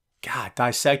 Tom. God,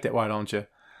 dissect it, why don't you?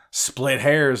 Split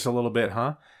hairs a little bit,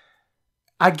 huh?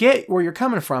 I get where you're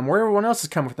coming from, where everyone else is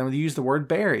coming from. They use the word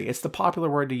bury. It's the popular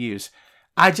word to use.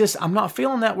 I'm not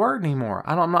feeling that word anymore.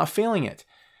 I'm not feeling it.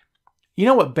 You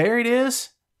know what buried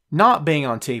is? Not being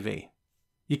on TV.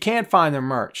 You can't find their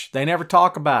merch. They never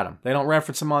talk about them. They don't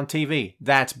reference them on TV.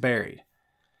 That's buried.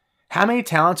 How many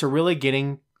talents are really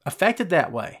getting affected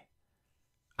that way?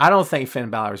 I don't think Finn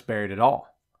Balor is buried at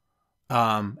all.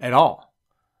 At all.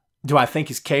 Do I think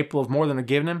he's capable of more than they're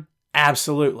giving him?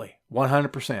 Absolutely.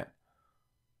 100%.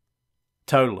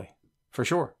 Totally. For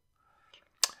sure.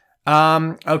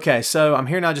 Okay, so I'm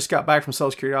here now. Just got back from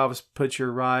Social Security office. Put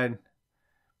your ride.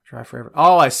 Try forever.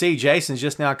 Oh, I see. Jason's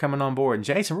just now coming on board. And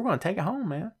Jason, we're going to take it home,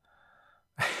 man.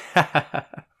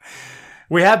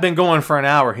 We have been going for an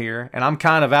hour here, and I'm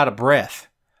kind of out of breath.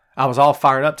 I was all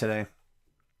fired up today.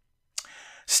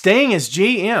 Sting is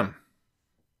GM.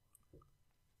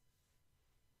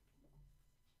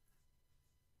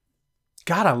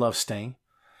 God, I love Sting.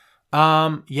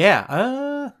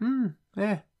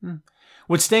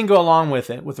 Would Sting go along with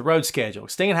it, with the road schedule?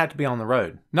 Sting would have to be on the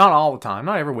road. Not all the time,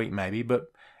 not every week maybe,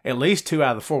 but at least 2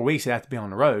 out of the 4 weeks he'd have to be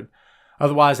on the road.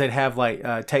 Otherwise, they'd have like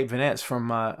tape vignettes from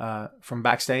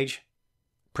backstage,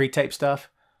 pre-tape stuff.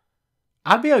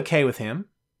 I'd be okay with him.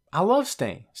 I love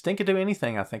Sting. Sting could do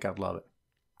anything. I think I'd love it.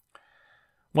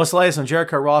 What's the latest on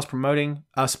Jericho Ross promoting?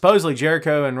 Supposedly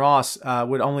Jericho and Ross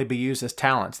would only be used as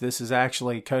talents. This is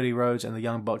actually Cody Rhodes and the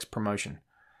Young Bucks promotion.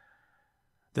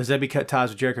 Does Zebby cut ties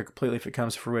with Jericho completely if it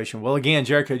comes to fruition? Well, again,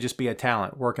 Jericho would just be a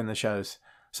talent working the shows.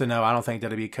 So no, I don't think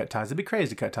that'd be cut ties. It'd be crazy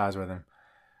to cut ties with him.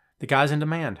 The guy's in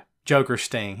demand. Joker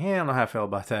Sting. Yeah, I don't know how I feel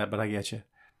about that, but I get you.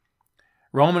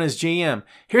 Roman is GM.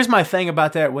 Here's my thing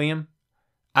about that, William.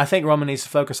 I think Roman needs to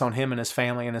focus on him and his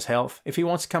family and his health. If he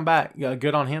wants to come back,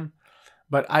 good on him.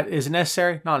 But is it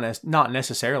necessary? Not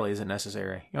necessarily is it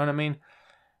necessary. You know what I mean?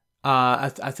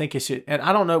 I think it should. And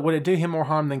I don't know, would it do him more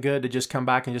harm than good to just come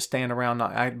back and just stand around,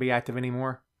 not be active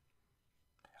anymore?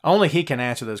 Only he can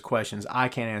answer those questions. I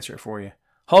can't answer it for you.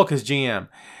 Hulk is GM.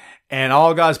 And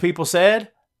all God's people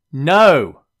said,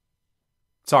 no.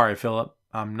 Sorry, Philip.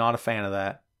 I'm not a fan of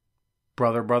that.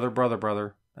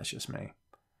 Brother. That's just me.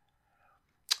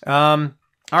 All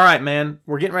right, man.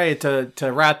 We're getting ready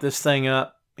to wrap this thing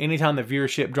up. Anytime the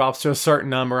viewership drops to a certain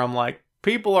number, I'm like,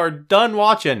 people are done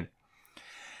watching.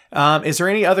 Is there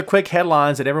any other quick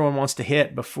headlines that everyone wants to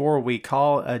hit before we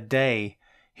call a day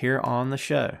here on the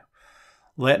show?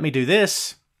 Let me do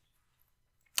this.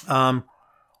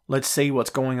 Let's see what's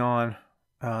going on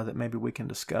that maybe we can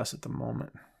discuss at the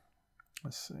moment.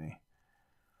 Let's see.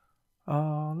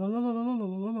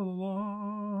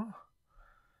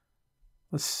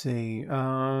 Let's see.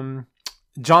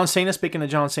 John Cena, speaking of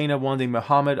John Cena, won the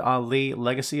Muhammad Ali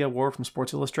Legacy Award from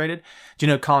Sports Illustrated. Do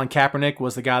you know Colin Kaepernick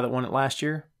was the guy that won it last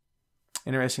year?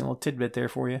 Interesting little tidbit there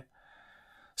for you.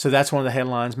 So that's one of the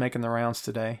headlines making the rounds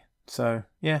today. So,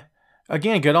 yeah.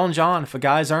 Again, good on John. If a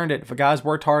guy's earned it, if a guy's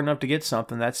worked hard enough to get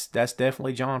something, that's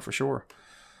definitely John for sure.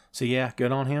 So, yeah,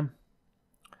 good on him.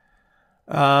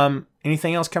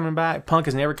 Anything else coming back? Punk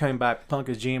is never coming back. Punk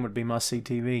as GM would be must-see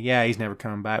TV. Yeah, he's never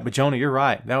coming back. But, Jonah, you're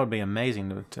right. That would be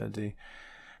amazing to do.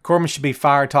 Corbin should be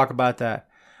fired. Talk about that.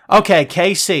 Okay,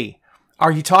 KC.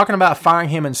 Are you talking about firing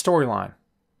him in storyline?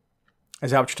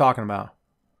 Is that what you're talking about?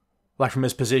 Like from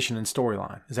his position in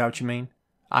storyline. Is that what you mean?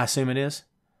 I assume it is.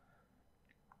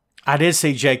 I did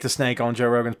see Jake the Snake on Joe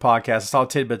Rogan's podcast. I saw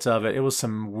tidbits of it. It was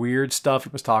some weird stuff he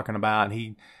was talking about.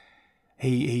 And he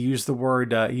used the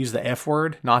word, used the F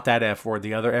word. Not that F word,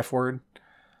 the other F word.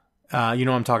 You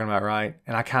know what I'm talking about, right?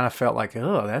 And I kind of felt like,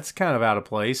 oh, that's kind of out of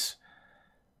place.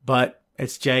 But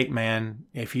it's Jake, man.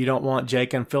 If you don't want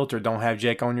Jake unfiltered, don't have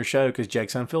Jake on your show because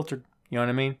Jake's unfiltered. You know what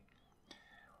I mean?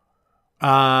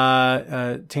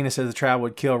 Tina says the travel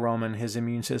would kill Roman. His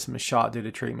immune system is shot due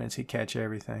to treatments. He'd catch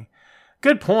everything.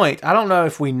 Good point. I don't know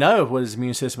if we know what his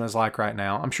immune system is like right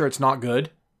now. I'm sure it's not good,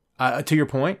 to your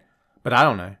point, but I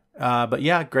don't know. But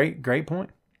yeah, great point.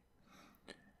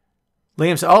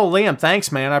 Liam said, oh, Liam,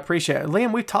 thanks, man. I appreciate it.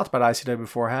 Liam, we've talked about ICW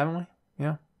before, haven't we?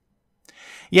 Yeah.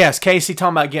 Yes, Casey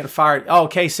talking about getting fired. Oh,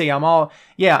 Casey, I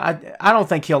don't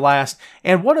think he'll last.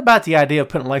 And what about the idea of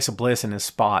putting Alexa Bliss in his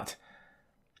spot?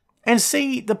 And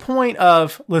see, the point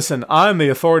of, listen, I'm the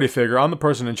authority figure. I'm the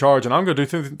person in charge, and I'm going to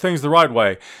do things the right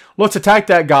way. Let's attack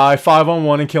that guy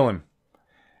 5-on-1 and kill him.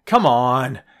 Come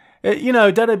on. You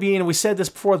know, WWE, and we said this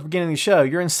before at the beginning of the show,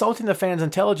 you're insulting the fans'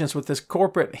 intelligence with this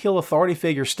corporate heel authority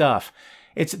figure stuff.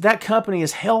 That company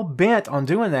is hell-bent on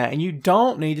doing that, and you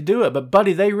don't need to do it. But,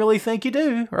 buddy, they really think you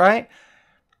do, right?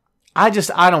 I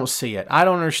don't see it. I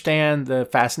don't understand the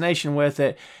fascination with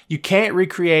it. You can't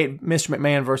recreate Mr.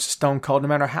 McMahon versus Stone Cold no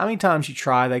matter how many times you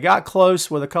try. They got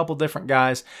close with a couple different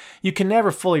guys. You can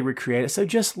never fully recreate it, so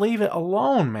just leave it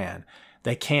alone, man.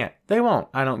 They can't. They won't.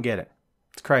 I don't get it.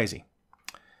 It's crazy.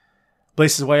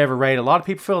 Bliss is way overrated. A lot of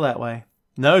people feel that way.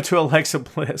 No to Alexa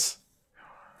Bliss.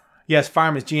 Yes, fire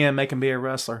him as GM, make him be a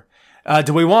wrestler.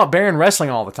 Do we want Baron wrestling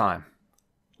all the time?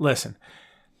 Listen.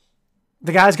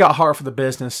 The guy's got heart for the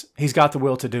business. He's got the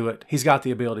will to do it. He's got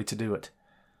the ability to do it.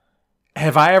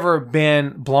 Have I ever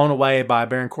been blown away by a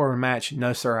Baron Corbin match?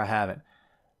 No, sir, I haven't.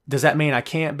 Does that mean I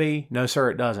can't be? No,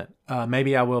 sir, it doesn't.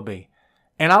 Maybe I will be.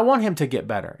 And I want him to get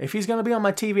better. If he's going to be on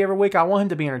my TV every week, I want him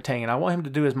to be entertained. I want him to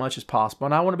do as much as possible,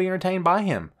 and I want to be entertained by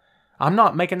him. I'm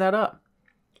not making that up.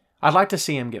 I'd like to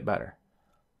see him get better.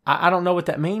 I don't know what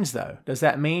that means, though. Does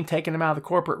that mean taking him out of the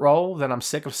corporate role that I'm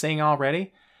sick of seeing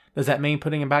already? Does that mean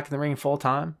putting him back in the ring full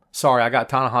time? Sorry, I got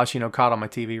Tanahashi no Kata on my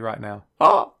TV right now.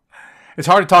 Oh, it's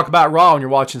hard to talk about Raw when you're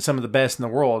watching some of the best in the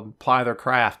world ply their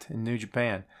craft in New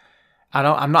Japan.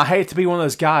 I'm not hate to be one of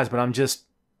those guys, but I'm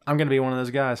going to be one of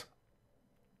those guys.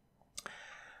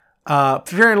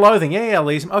 Fear and Loathing. Yeah,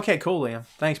 Liam. Okay, cool, Liam.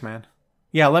 Thanks, man.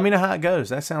 Yeah, let me know how it goes.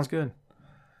 That sounds good.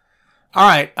 All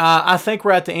right, I think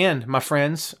we're at the end, my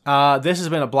friends. This has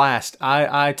been a blast.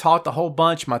 I talked a whole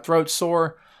bunch. My throat's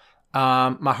sore.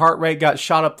 My heart rate got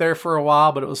shot up there for a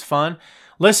while, but it was fun.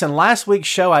 Listen, last week's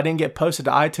show, I didn't get posted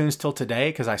to iTunes till today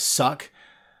because I suck.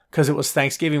 Because it was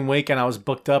Thanksgiving week and I was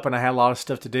booked up and I had a lot of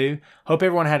stuff to do. Hope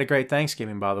everyone had a great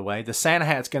Thanksgiving, by the way. The Santa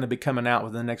hat's going to be coming out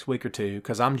within the next week or two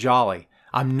because I'm jolly.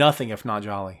 I'm nothing if not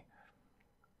jolly.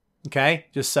 Okay?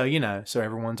 Just so you know, so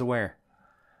everyone's aware.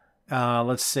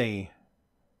 Let's see.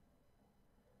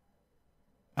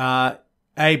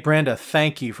 Hey, Brenda,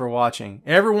 thank you for watching.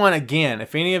 Everyone, again,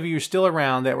 if any of you are still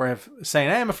around that were saying,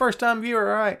 hey, I'm a first-time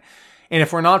viewer, all right. And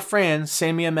if we're not friends,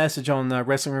 send me a message on the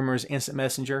Wrestling Rumors Instant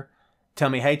Messenger. Tell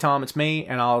me, hey, Tom, it's me,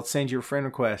 and I'll send you a friend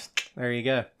request. There you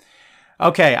go.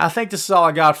 Okay, I think this is all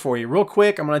I got for you. Real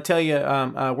quick, I'm going to tell you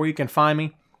where you can find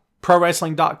me.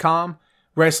 ProWrestling.com.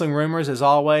 Wrestling Rumors, as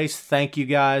always. Thank you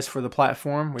guys for the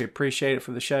platform. We appreciate it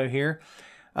for the show here.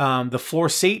 The Floor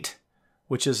Seat,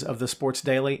 which is of the Sports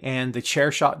Daily, and the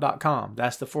Chairshot.com.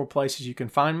 That's the 4 places you can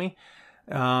find me.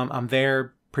 I'm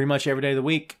there pretty much every day of the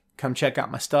week. Come check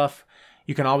out my stuff.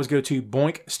 You can always go to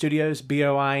Boink Studios,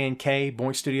 B-O-I-N-K,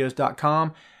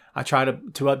 boinkstudios.com. I try to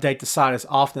update the site as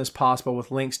often as possible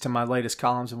with links to my latest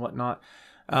columns and whatnot.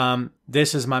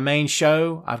 This is my main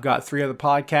show. I've got 3 other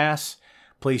podcasts.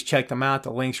 Please check them out.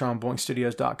 The links are on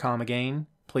boinkstudios.com again.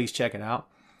 Please check it out.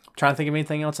 I'm trying to think of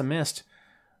anything else I missed.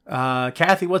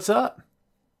 Kathy, what's up?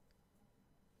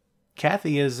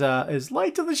 Kathy is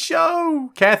late to the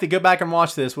show. Kathy, go back and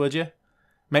watch this, would you?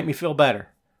 Make me feel better.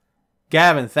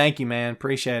 Gavin, thank you, man.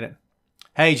 Appreciate it.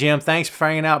 Hey, Jim, thanks for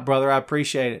hanging out, brother. I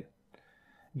appreciate it.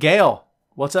 Gail,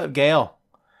 what's up, Gail?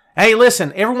 Hey,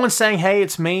 listen, everyone's saying, hey,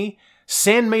 it's me.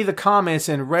 Send me the comments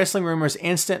in Wrestling Rumors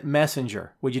Instant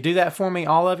Messenger. Would you do that for me,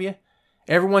 all of you?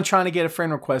 Everyone trying to get a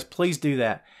friend request, please do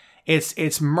that.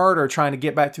 It's murder trying to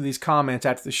get back to these comments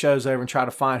after the show's over and try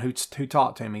to find who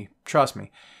talked to me. Trust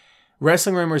me.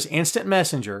 Wrestling Rumors Instant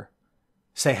Messenger.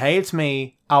 Say, hey, it's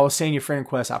me. I will send you a friend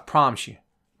request. I promise you.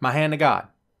 My hand to God.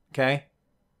 Okay?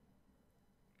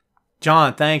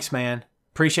 John, thanks, man.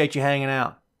 Appreciate you hanging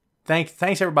out.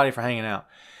 Thanks, everybody, for hanging out.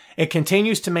 It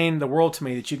continues to mean the world to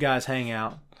me that you guys hang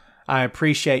out. I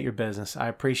appreciate your business. I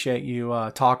appreciate you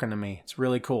talking to me. It's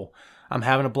really cool. I'm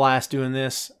having a blast doing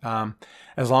this.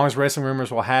 As long as Wrestling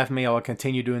Rumors will have me, I will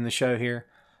continue doing the show here.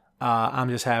 I'm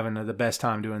just having the best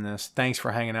time doing this. Thanks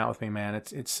for hanging out with me, man.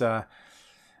 It's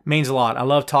means a lot. I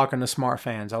love talking to smart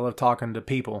fans. I love talking to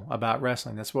people about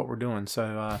wrestling. That's what we're doing.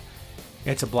 So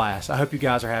it's a blast. I hope you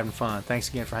guys are having fun. Thanks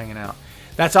again for hanging out.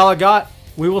 That's all I got.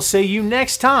 We will see you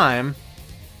next time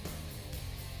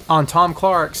on Tom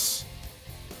Clark's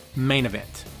Main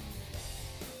Event.